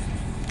silly.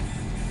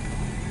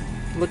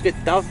 Look at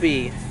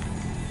Duffy.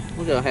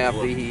 Look how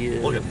happy he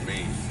is. Look at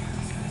me.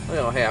 Look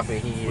how happy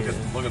he is.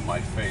 Look at my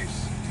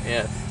face.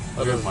 Yes.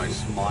 Look at my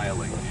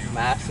smiling.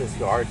 Massive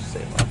yard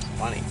sale. That's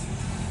funny.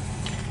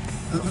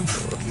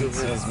 It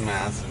says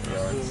massive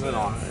yard Zoom in sale.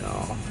 on it, you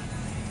know.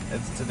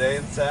 It's today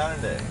and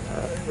Saturday.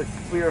 The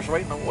clear's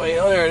right in the way.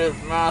 Oh, there it is.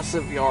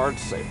 Massive yard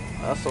sale.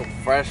 That's so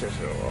precious,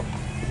 you know.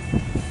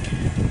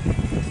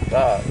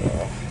 That,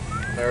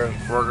 there's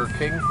Burger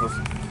King. Let's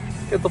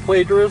get the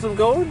plagiarism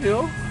going, you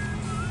know.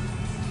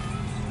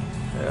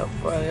 Yeah,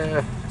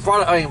 but,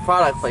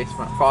 product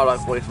placement.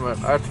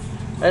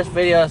 This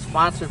video is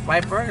sponsored by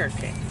Burger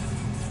King.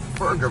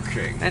 Burger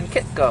King. And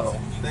Kitco.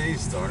 They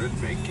started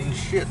making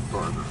shit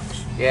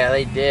burgers. Yeah,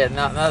 they did.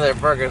 None of their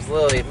burgers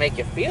literally make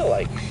you feel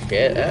like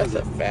shit. That's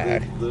a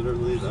fact.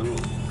 Literally,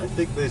 I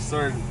think they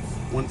started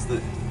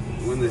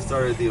when they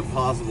started the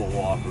Impossible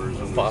Whoppers,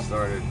 and they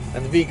started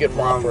and vegan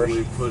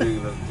probably Whoppers.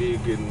 putting the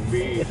vegan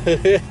meat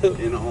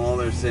in all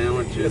their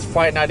sandwiches. It's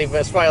probably not even.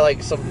 It's probably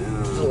like some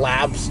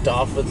lab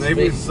stuff. It's made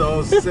me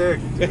so sick,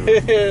 dude.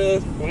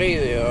 It's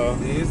crazy, yo.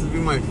 It used to be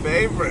my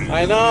favorite.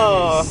 I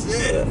know.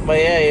 Sick. But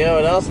yeah, you know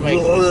what else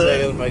makes me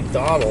sick is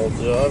McDonald's.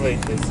 You know, that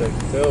makes me sick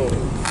too.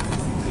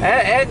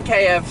 And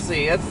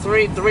KFC. That's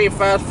three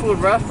fast food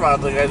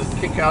restaurants that I just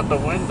kick out the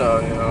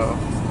window, you know.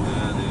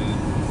 Yeah, dude.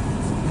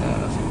 Yeah,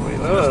 that's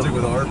crazy. I'll stick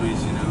with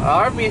Arby's, you know.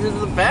 Arby's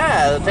isn't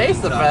bad. It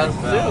tastes the best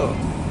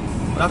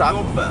too.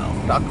 Taco Bell.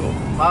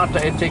 I'll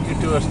take you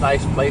to a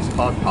nice place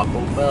called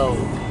Taco Bell.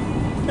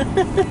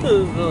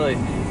 Really.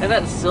 And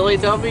that silly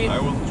dummy. I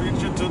will treat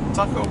you to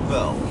Taco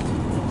Bell.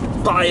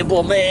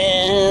 Bible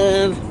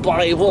man,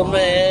 Bible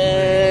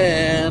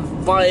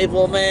man,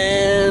 Bible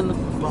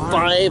man,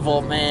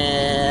 Bible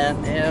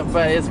man. Yeah,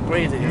 but it's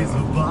crazy. He's a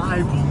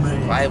Bible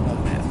man. Bible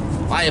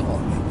man. Bible.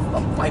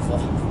 A Bible.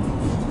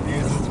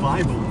 He's a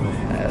Bible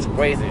man. That's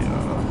crazy.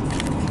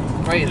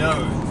 Crazy. You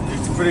know,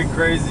 it's pretty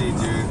crazy,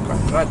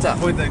 dude. What's up?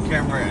 Point that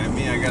camera at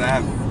me. I gotta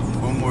have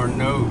one more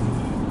note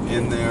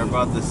in there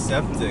about the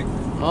septic.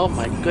 Oh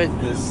my The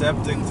goodness.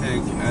 septic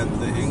tank at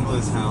the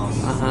Inglis house.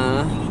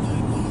 Uh-huh.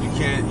 You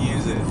can't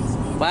use it.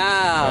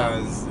 Wow.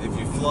 Because if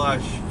you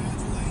flush,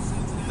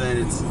 then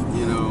it's,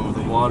 you know,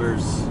 the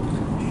water's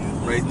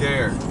right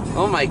there.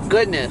 Oh my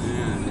goodness.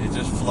 And it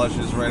just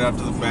flushes right out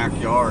to the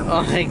backyard.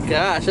 Oh my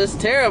gosh, that's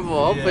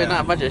terrible. Hopefully Yeah.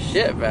 not a bunch of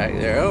shit back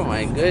there. Oh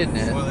my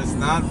goodness. Well, it's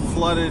not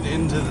flooded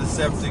into the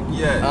septic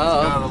yet. Oh.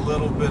 It's got a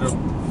little bit of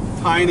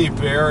tiny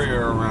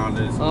barrier around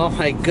it. Oh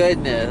my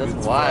goodness,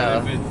 that's But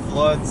wild. if it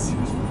floods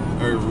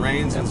or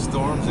rains and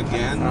storms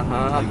again,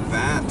 like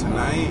that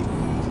tonight,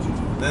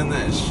 then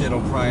that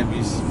shit'll probably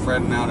be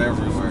spreading out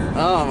everywhere.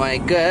 Oh my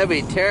god, that'd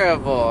be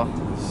terrible.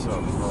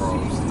 So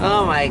gross.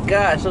 Oh my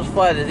gosh, this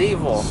flood is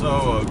evil.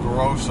 So a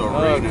gross arena.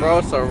 Oh,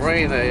 gross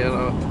arena, you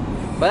know.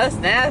 But that's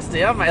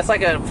nasty. Oh my, it's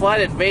like a flood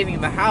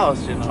invading the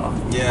house, you know.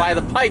 Yeah. By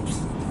the pipes.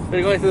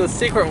 They're going through the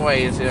secret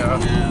ways, you know.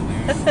 Yeah,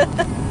 dude.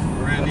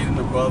 We're gonna need an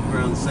above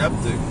ground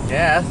septic.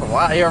 Yeah, that's a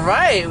lot. You're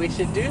right. We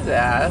should do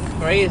that. That's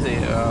crazy, you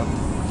know.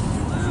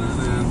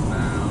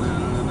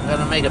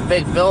 Gonna make a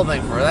big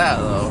building for that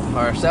though,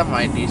 or a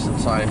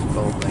semi-decent sized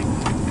building.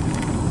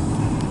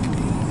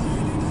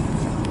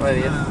 What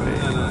You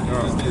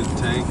just need a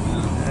tank. You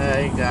know. Yeah,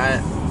 you got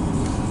it.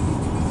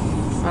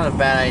 Not a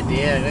bad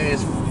idea. Maybe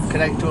just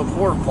connect to a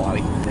porta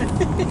potty.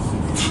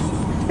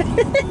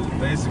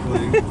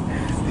 Basically,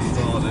 that's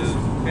all it is.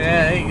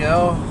 Yeah, there you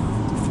go.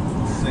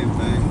 Same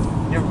thing.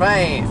 You're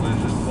right. But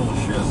it's just full of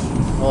shit.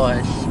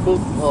 Boy,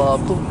 poop,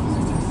 poop.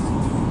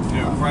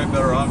 You're probably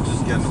better off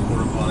just getting a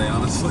porta potty,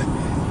 honestly.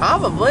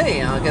 Probably,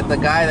 you know, get the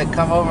guy to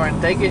come over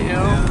and take it, you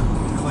know.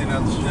 Yeah. Clean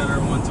out the shitter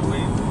once a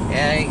week.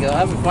 Yeah, there you go.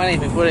 That'd be funny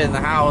if we put it in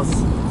the house.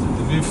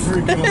 It'd be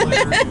freaking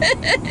hilarious.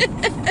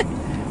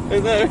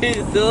 Isn't that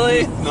really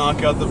silly?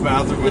 Knock out the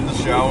bathroom in the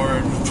shower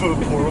and put a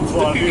porta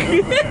potty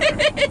in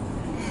there.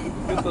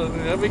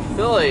 That'd be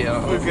silly, you know.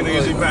 Look at an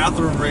easy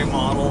bathroom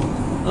remodel.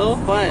 Oh,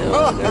 funny.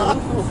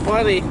 Oh,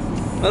 funny.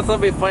 That's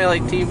gonna be funny,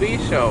 like TV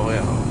show, you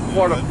know.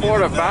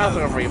 Porta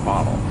bathroom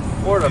remodel.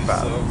 Porta So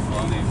bathroom.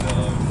 funny,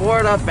 dog.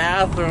 Porta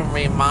bathroom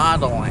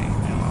remodeling, you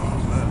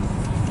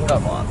know. Porta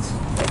pots.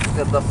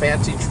 Look at the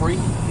fancy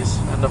trees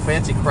and the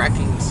fancy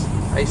crackings.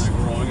 Nice.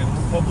 Growing in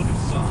Republican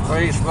sod.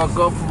 Where you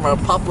go from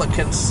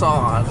Republican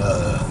sod.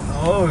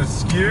 Oh,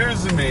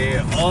 excuse me.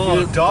 Oh,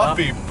 Excuse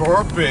Duffy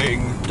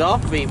burping.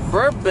 Duffy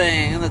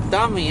burping in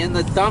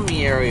the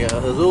dummy area.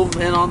 Zoom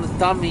in on the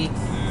dummy.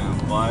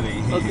 Yeah,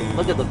 buddy.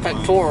 Look at the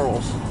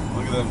pectorals.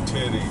 Look at them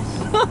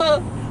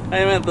titties.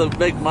 I meant the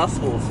big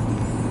muscles.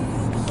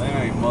 They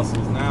ain't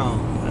muscles now.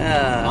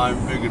 Yeah.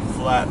 I'm big and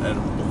flat and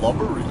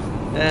blubbery.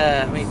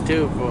 Yeah, me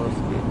too, bro.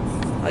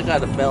 I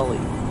got a belly.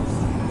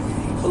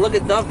 But look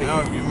at Duffy. You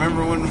know, you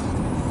remember when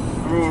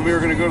we were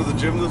gonna go to the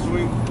gym this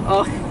week?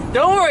 Oh,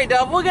 don't worry,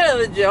 Duff. We'll get to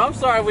the gym. I'm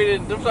sorry we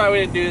didn't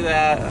do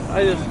that.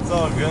 It's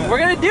all good. We're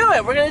gonna do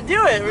it. We're gonna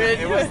do it.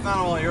 It was not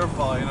all your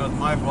fault, you know, it's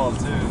my fault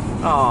too.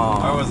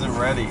 I Oh. wasn't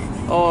ready.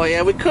 Oh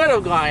yeah, we could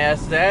have gone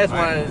yesterday. I just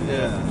wanted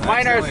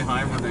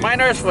to. My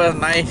nurse was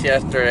nice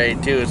yesterday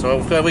too, so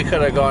we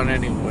could have gone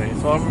anyway.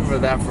 So I'll remember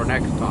that for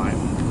next time.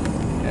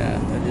 Yeah,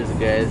 that's just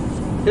good.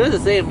 He was the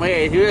same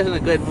way. He was in a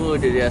good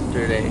mood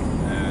yesterday.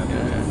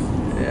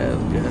 Yeah, it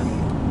was good.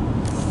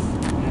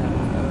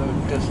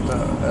 Yeah, just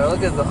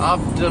look at the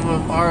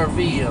Optimum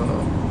RV, you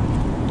know.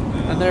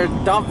 And they're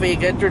Duffy.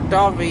 Get your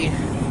Duffy.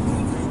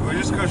 We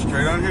just go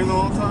straight on here the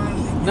whole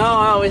time?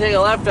 No, we take a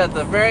left at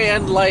the very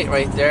end light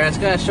right there. It's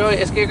gonna show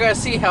you. You're gonna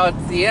see how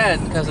it's the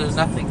end because there's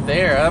nothing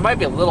there. There might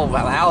be a little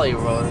alley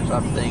road or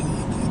something.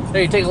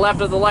 There, you take a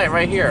left at the light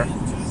right here.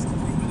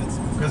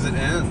 Because it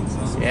ends,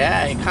 huh?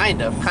 Yeah,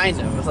 kind of.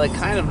 It's like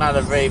kind of not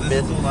a very Is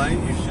this busy. the light,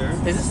 you sure?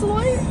 Is this the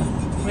light?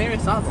 Maybe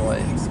it's not the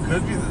light.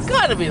 Could be this. It's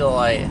gotta be the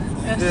light.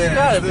 It's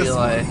gotta be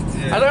like.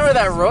 I remember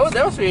that road.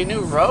 That must be a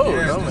new road.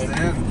 Yeah, Oh it's my- just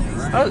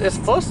end, right? It's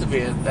supposed to be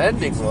an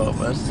ending road,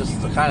 but it's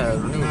just the kind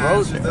of new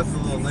road there. That's a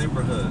little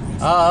neighborhood.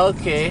 Oh,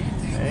 okay.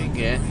 There you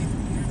go.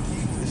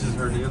 This is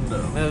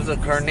Hernando. There's a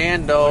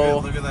Hernando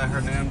Look at that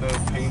Hernando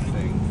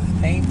painting.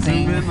 painting.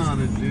 Zoom in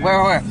on it, dude.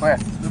 Where?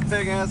 The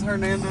big ass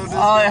Hernando.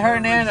 Oh,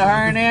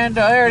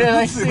 Hernando. There it is.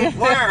 I see it.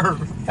 Where?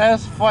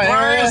 That's funny.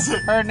 Where There is it?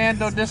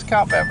 Hernando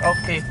discount map.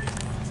 Okay.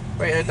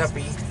 Right at that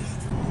beat.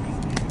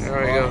 There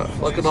we go.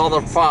 Look at all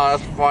the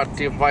products brought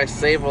to you by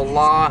Save a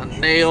Lot,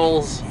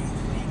 Nails.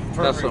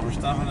 Perfect. What, we're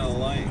stopping at a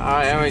light.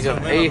 Alright, there we go.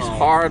 Zoom in Ace on all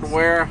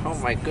Hardware. Oh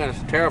my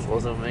goodness, terrible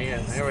zooming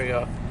in. There we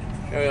go.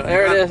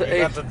 There it is. You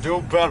got to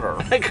do better.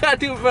 I gotta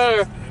do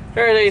better.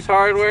 There's Ace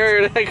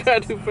Hardware, and I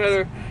gotta do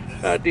better.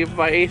 Do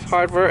by Ace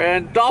Hardware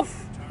and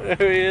Duff. There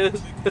he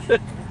is.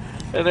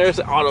 And there's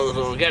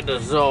AutoZone. Get the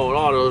zone,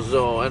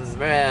 AutoZone, and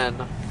man,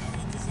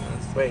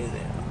 that's crazy.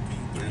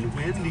 And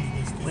Wendy.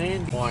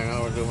 Boy,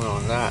 I was doing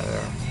on that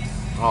there.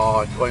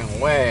 Oh, it's going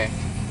away.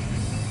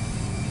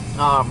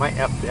 Oh, my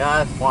yeah,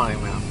 that's funny,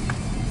 man.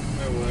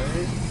 No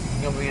way.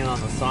 Gonna be in on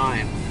the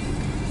sign.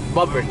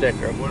 Bumper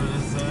sticker. What did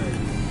it say?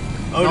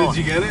 Oh, No, did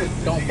you get it?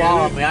 Did Don't you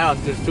follow get it? me. I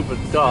don't do stupid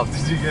stuff.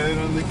 Did you get it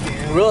on the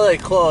can? Really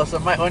close.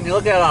 When you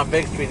look at it on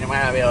big screen, you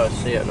might not be able to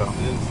see it though.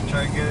 Just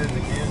try to get it in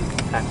the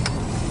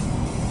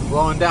can.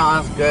 Blowing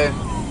down, that's good.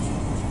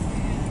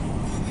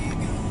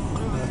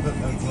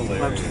 That's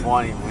hilarious. That's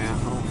funny,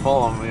 man. Don't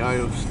follow me. I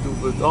do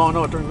stupid. Oh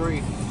no, it turned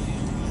green.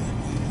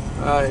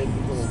 Alright.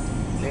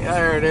 Yeah,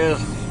 there it is.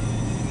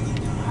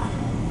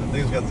 That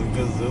thing's got some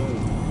good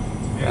zoom.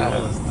 Yeah.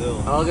 Yeah,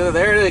 still. Oh, look at it.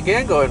 There it is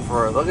again going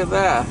for it. Look at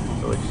that.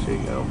 So she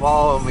don't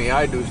follow me.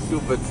 I do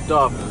stupid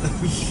stuff.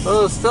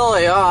 Oh,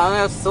 silly. Oh,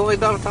 that's silly.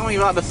 Don't tell me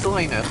about the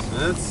silliness.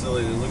 That's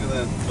silly. Look at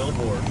that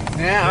billboard.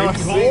 Yeah, a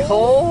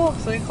Sinkhole?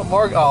 sinkhole.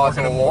 More. Oh, it's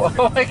a war.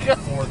 Oh my god.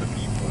 For the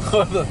people.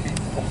 For the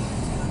people.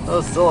 That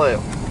was silly.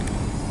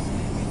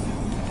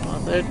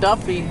 Oh, they're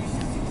Duffy.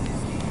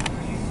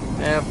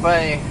 Yeah,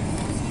 buddy.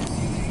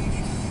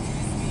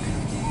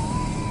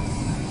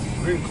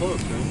 We're getting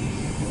close,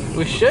 right?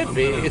 We should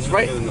be. It's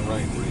right. In the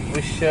right range.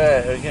 We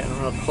should. We're getting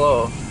real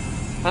close.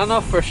 I don't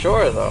know for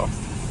sure though. I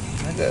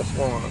think that's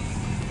one.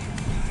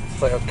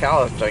 It's like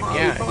Ocala's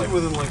gigantic. Probably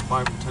within like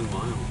 5 to 10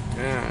 miles.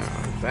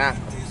 Yeah,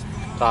 exactly.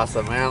 Got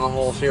some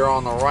animals here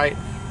on the right.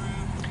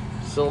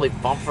 Silly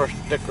bumper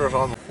stickers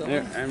on the.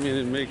 Yeah, I mean,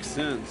 it makes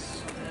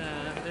sense.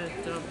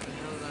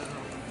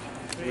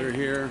 We're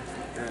here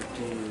at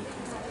the,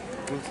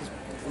 what's this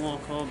mall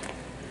called?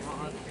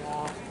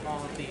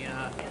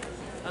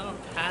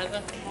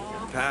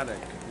 Paddock.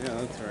 Yeah,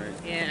 that's right.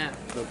 Yeah.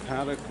 The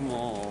Paddock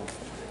Mall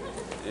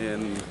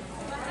in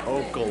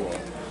Ocala.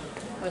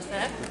 What's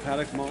that? The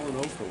Paddock Mall in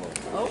Ocala.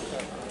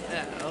 Ocala.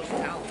 Yeah,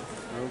 Ocala.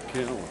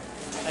 Ocala.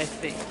 I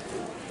think.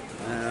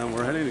 And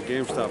we're heading to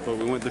GameStop, but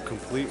we went the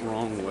complete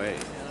wrong way.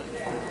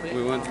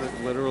 We went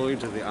literally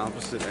to the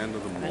opposite end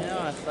of the I mall.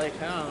 know, it's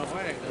like, I don't know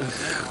where it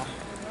goes now.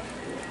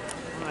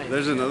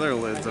 There's another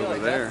lids over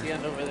there. That's the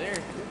end over there.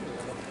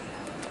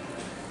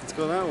 Let's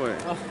go that way.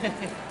 Oh,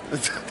 I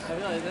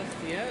feel like that's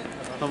the end.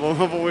 How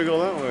about we go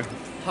that way?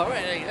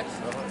 Alright, I guess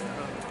so.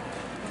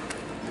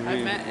 I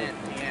met Aunt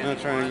Deanna. Not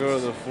trying to go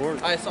to the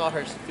fort. I saw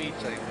her speech,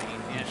 I mean,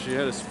 yeah. She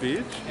had a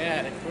speech?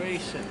 Yeah,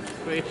 Creation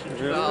Really?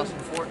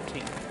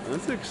 2014.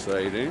 That's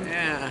exciting.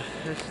 Yeah,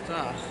 good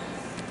stuff.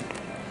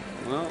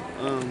 Well,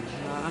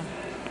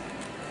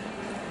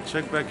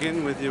 check back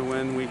in with you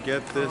when we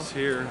get this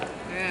here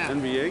Yeah.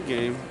 NBA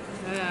game.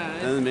 Yeah.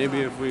 And then maybe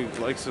if we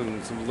like some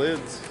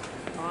lids.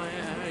 Oh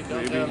yeah, there you go.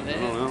 Maybe, Down I there.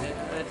 don't know.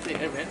 That's the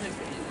everything.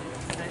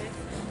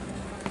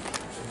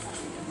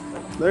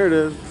 There it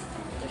is.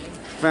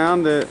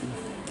 Found it.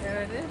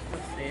 There it is.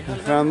 Let's see. I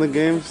found the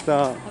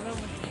GameStop. Hello,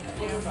 Mr.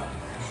 Camera.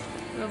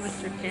 Hello,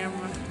 Mr.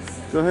 Camera.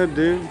 Go ahead,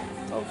 dude.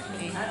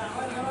 Okay.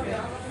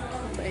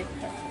 Wait.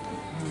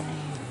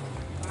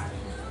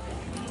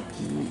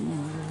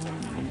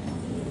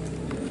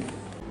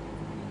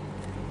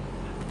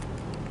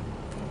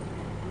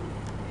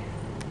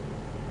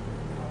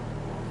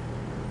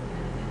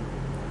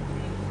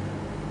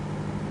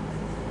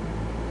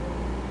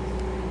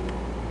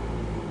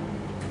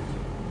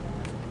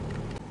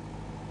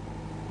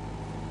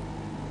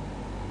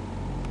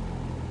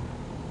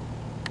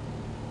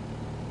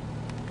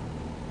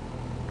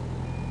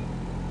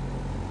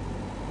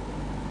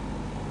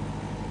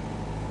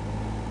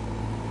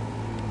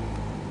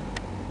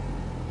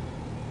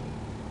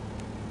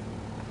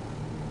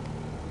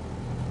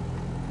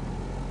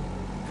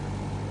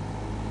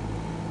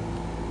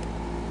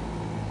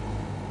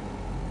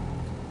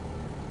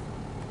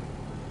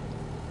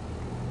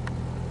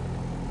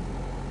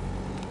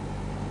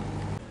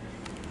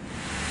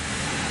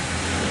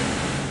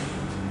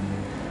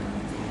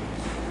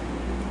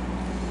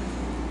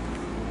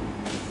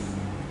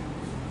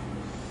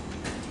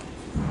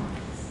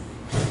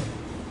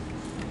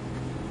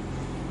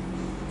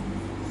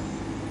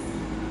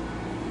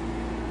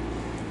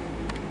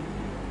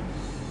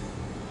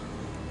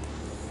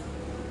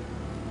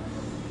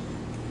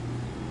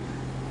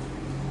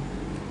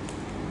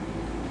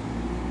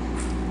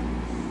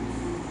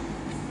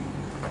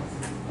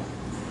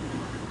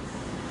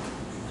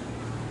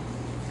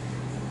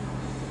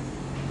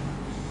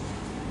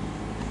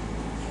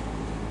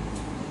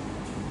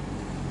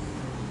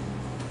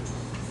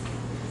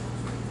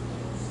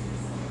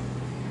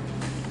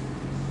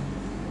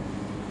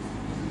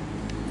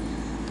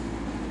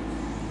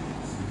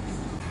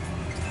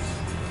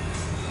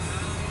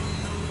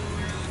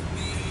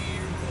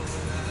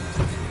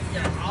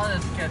 I'll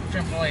just get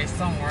AAA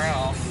somewhere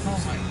else. Oh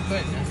my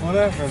goodness. What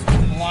happened?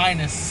 The line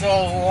is so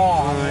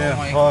long. Oh, yeah, oh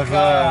my fuck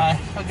god.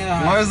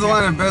 that. Why is the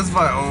line at Best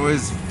Buy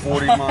always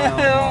 40 miles? I don't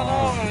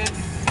know.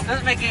 It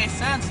doesn't make any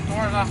sense. The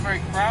door's not very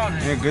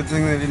crowded. Yeah, good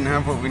thing they didn't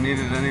have what we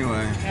needed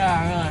anyway.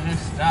 Yeah, really,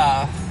 just,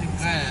 thank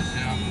goodness,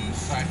 you know.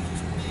 Sorry.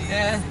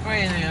 Yeah, it's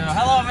crazy, you know.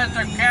 Hello,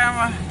 Mr.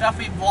 Camera.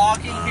 Duffy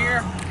vlogging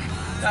here.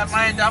 Got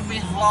my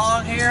Duffy's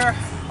vlog here.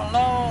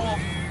 Hello.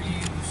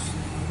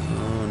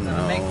 Oh, no.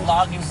 Gonna make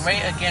vlogging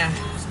great again.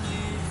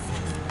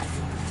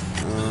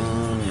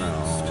 Oh, no.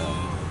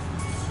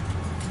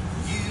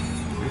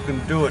 You can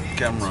do it,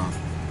 camera.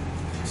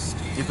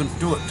 You can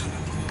do it.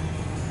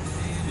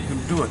 You can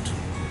do it.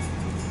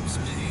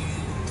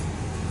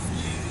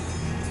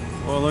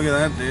 Oh, look at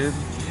that, dude.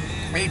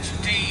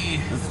 HD.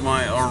 It's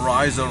my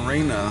Arise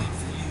Arena.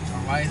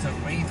 Arise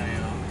Arena,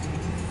 yeah.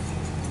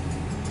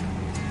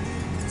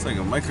 It's like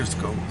a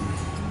microscope.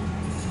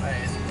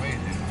 Hey, it's crazy.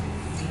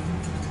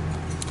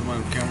 Come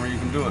on, camera, you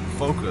can do it.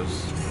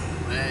 Focus.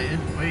 Hey,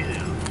 it's crazy.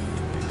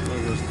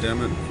 Focus,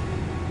 damn it.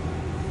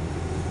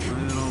 Why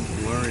is it all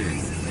blurry?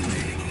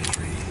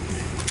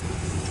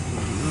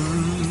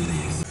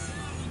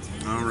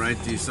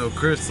 Alrighty, so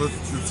Chris,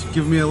 let's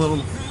give me a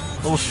little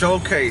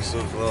showcase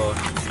of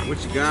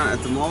what you got at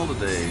the mall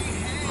today.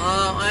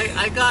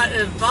 I got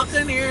a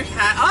Buccaneers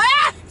hat.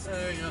 Ah!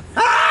 There we go.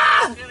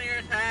 Ah!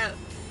 Buccaneers hat,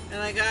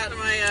 and I got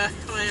my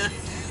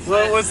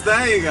What's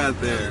that you got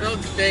there?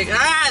 milkshake.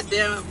 Ah,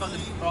 damn it, fucking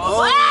straw.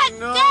 Oh, ah,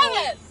 no. damn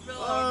it!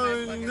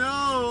 Oh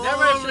no!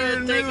 Never Oh, should have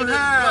your taken new this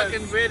hat.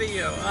 fucking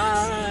video.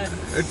 Ah.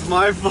 It's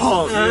my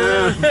fault,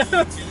 man.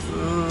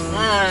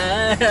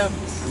 Ah. I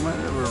might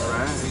have a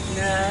rag.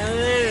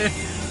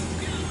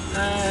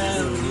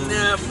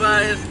 Yeah,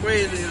 but it's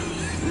crazy.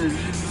 Here's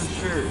the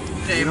shirt.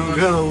 Okay, You don't but-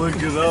 gotta look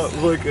it up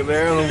like an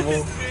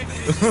animal.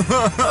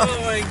 Oh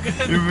my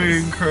goodness. You're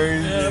being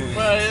crazy. Yeah,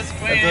 but it's That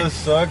crazy. does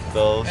suck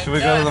though. Should we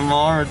go to the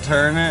mall and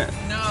return it?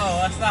 No,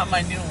 that's not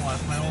my new one.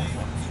 It's my old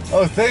one.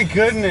 Oh, thank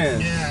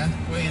goodness. Yeah,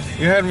 it's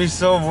crazy. You had me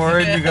so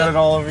worried you got it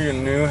all over your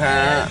new Yeah,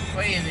 hat. it's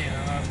crazy.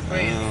 It's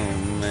crazy.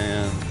 Oh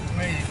man.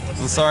 Crazy.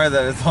 I'm sorry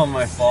that it's all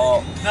my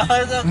fault. No,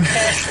 it's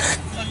okay.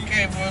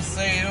 Okay, we'll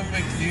say no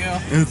big deal.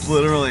 It's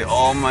literally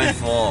all my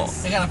fault.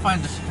 I gotta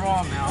find the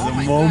straw now. Oh The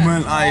my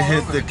moment God, I it's all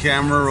hit over. the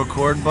camera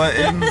record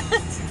button,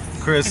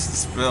 Chris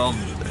spilled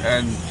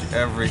and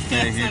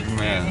everything he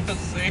meant. We'll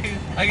see.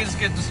 I just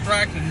get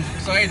distracted and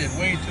excited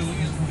way too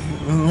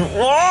easily.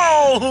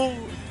 Whoa!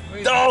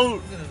 Crazy. Don't!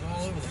 Look at it,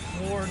 all over the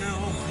floor now.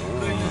 Oh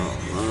my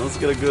goodness. Let's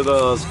get a good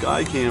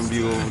sky cam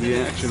view of the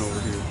action over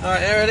here. Alright,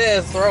 there it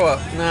is. Throw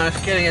up. No,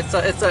 just kidding. It's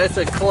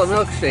a cold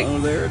milkshake. Oh,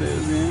 there it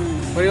is. Yeah.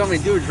 What do you want me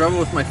to do? Drum it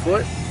with my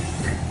foot?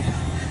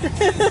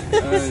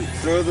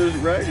 Throw the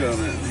rag on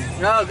it.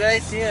 No,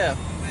 good idea.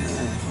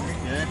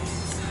 Yeah,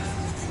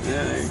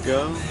 there you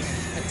go.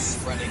 It's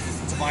spreading.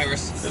 It's a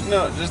virus.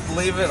 No, just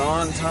leave it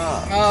on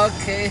top.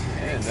 Okay.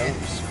 Yeah, don't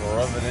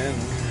scrub it in.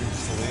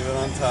 Just leave it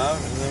on top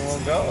and then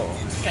we'll go.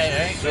 Okay,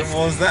 right?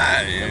 Simple as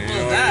that. You Simple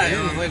know as what that.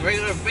 I mean? Like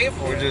regular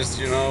paper. Or just,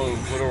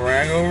 put a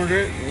rag over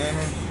it and then,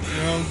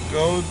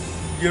 go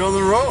get on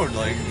the road.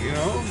 Like, you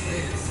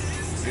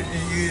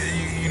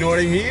know what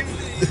I mean?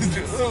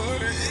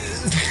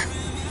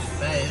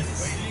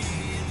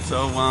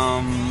 So,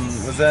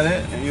 was that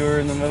it? You were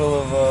in the middle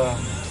of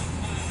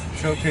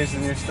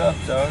showcasing your stuff,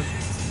 dog.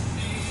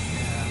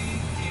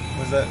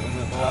 Was that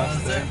the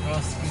last thing?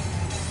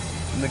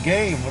 And the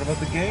game. What about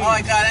the game? Oh,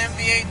 I got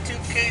NBA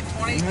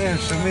 2K22. Yeah,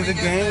 show me the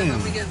game.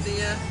 Let me get the.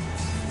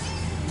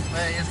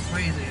 It's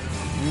crazy.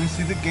 Let me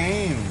see the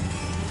game.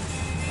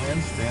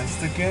 Dance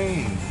the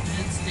game.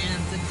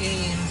 Dance the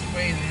game. It's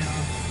crazy.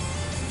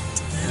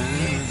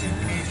 NBA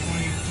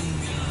 2K22.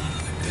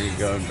 There you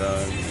go,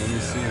 dog. Let me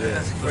see that.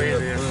 That's crazy.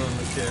 Put it on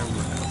the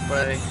camera.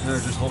 Buddy. No,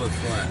 just hold it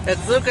flat.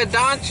 It's Luka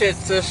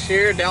Doncic this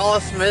year,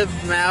 Dallas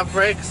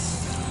Mavericks.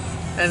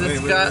 And it's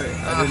got. Wait.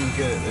 I didn't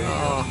get it. There you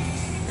go.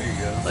 There you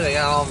go. Look, I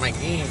got all my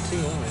game too.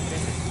 Oh my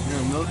goodness. You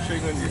got a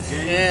milkshake on your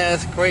game? Yeah,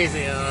 it's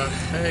crazy.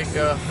 There you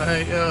go. There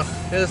you go.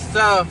 Good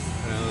stuff.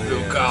 Hell yeah.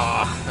 Luka.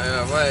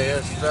 Yeah, right.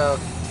 Good stuff.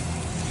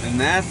 And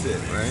that's it,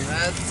 right?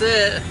 That's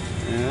it.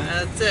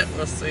 Yeah. That's it.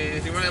 We'll see.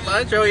 Do you want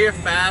lunch? Oh, you're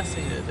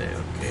fasting today.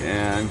 Okay.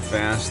 Yeah, I'm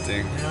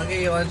fasting. Yeah, I'll get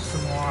you lunch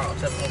tomorrow.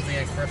 Except it'll be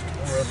a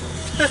crystal rhythm.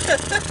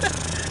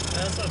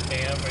 That's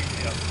okay. I'm right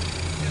here.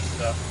 Good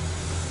stuff.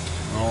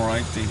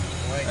 Alrighty.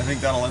 Right. I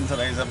think that'll end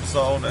today's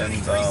episode and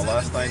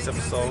last night's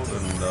episode,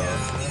 and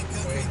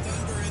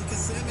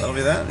that'll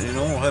be that.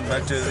 We'll head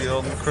back to the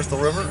old Crystal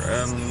River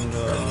and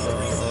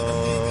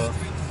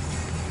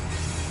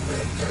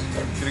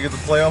gonna get the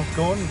playoffs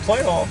going.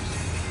 Playoffs?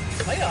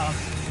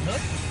 Playoffs?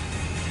 Really?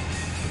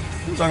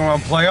 We're talking about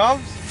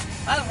playoffs?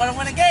 I want to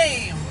win a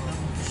game.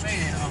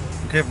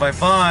 Okay,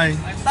 bye-bye.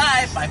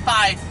 Bye-bye.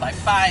 Bye-bye.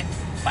 Bye-bye.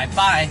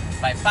 Bye-bye.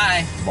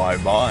 Bye-bye.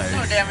 Bye-bye.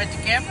 Oh, damn it,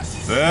 the camera.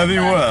 Very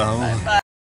well. Bye-bye.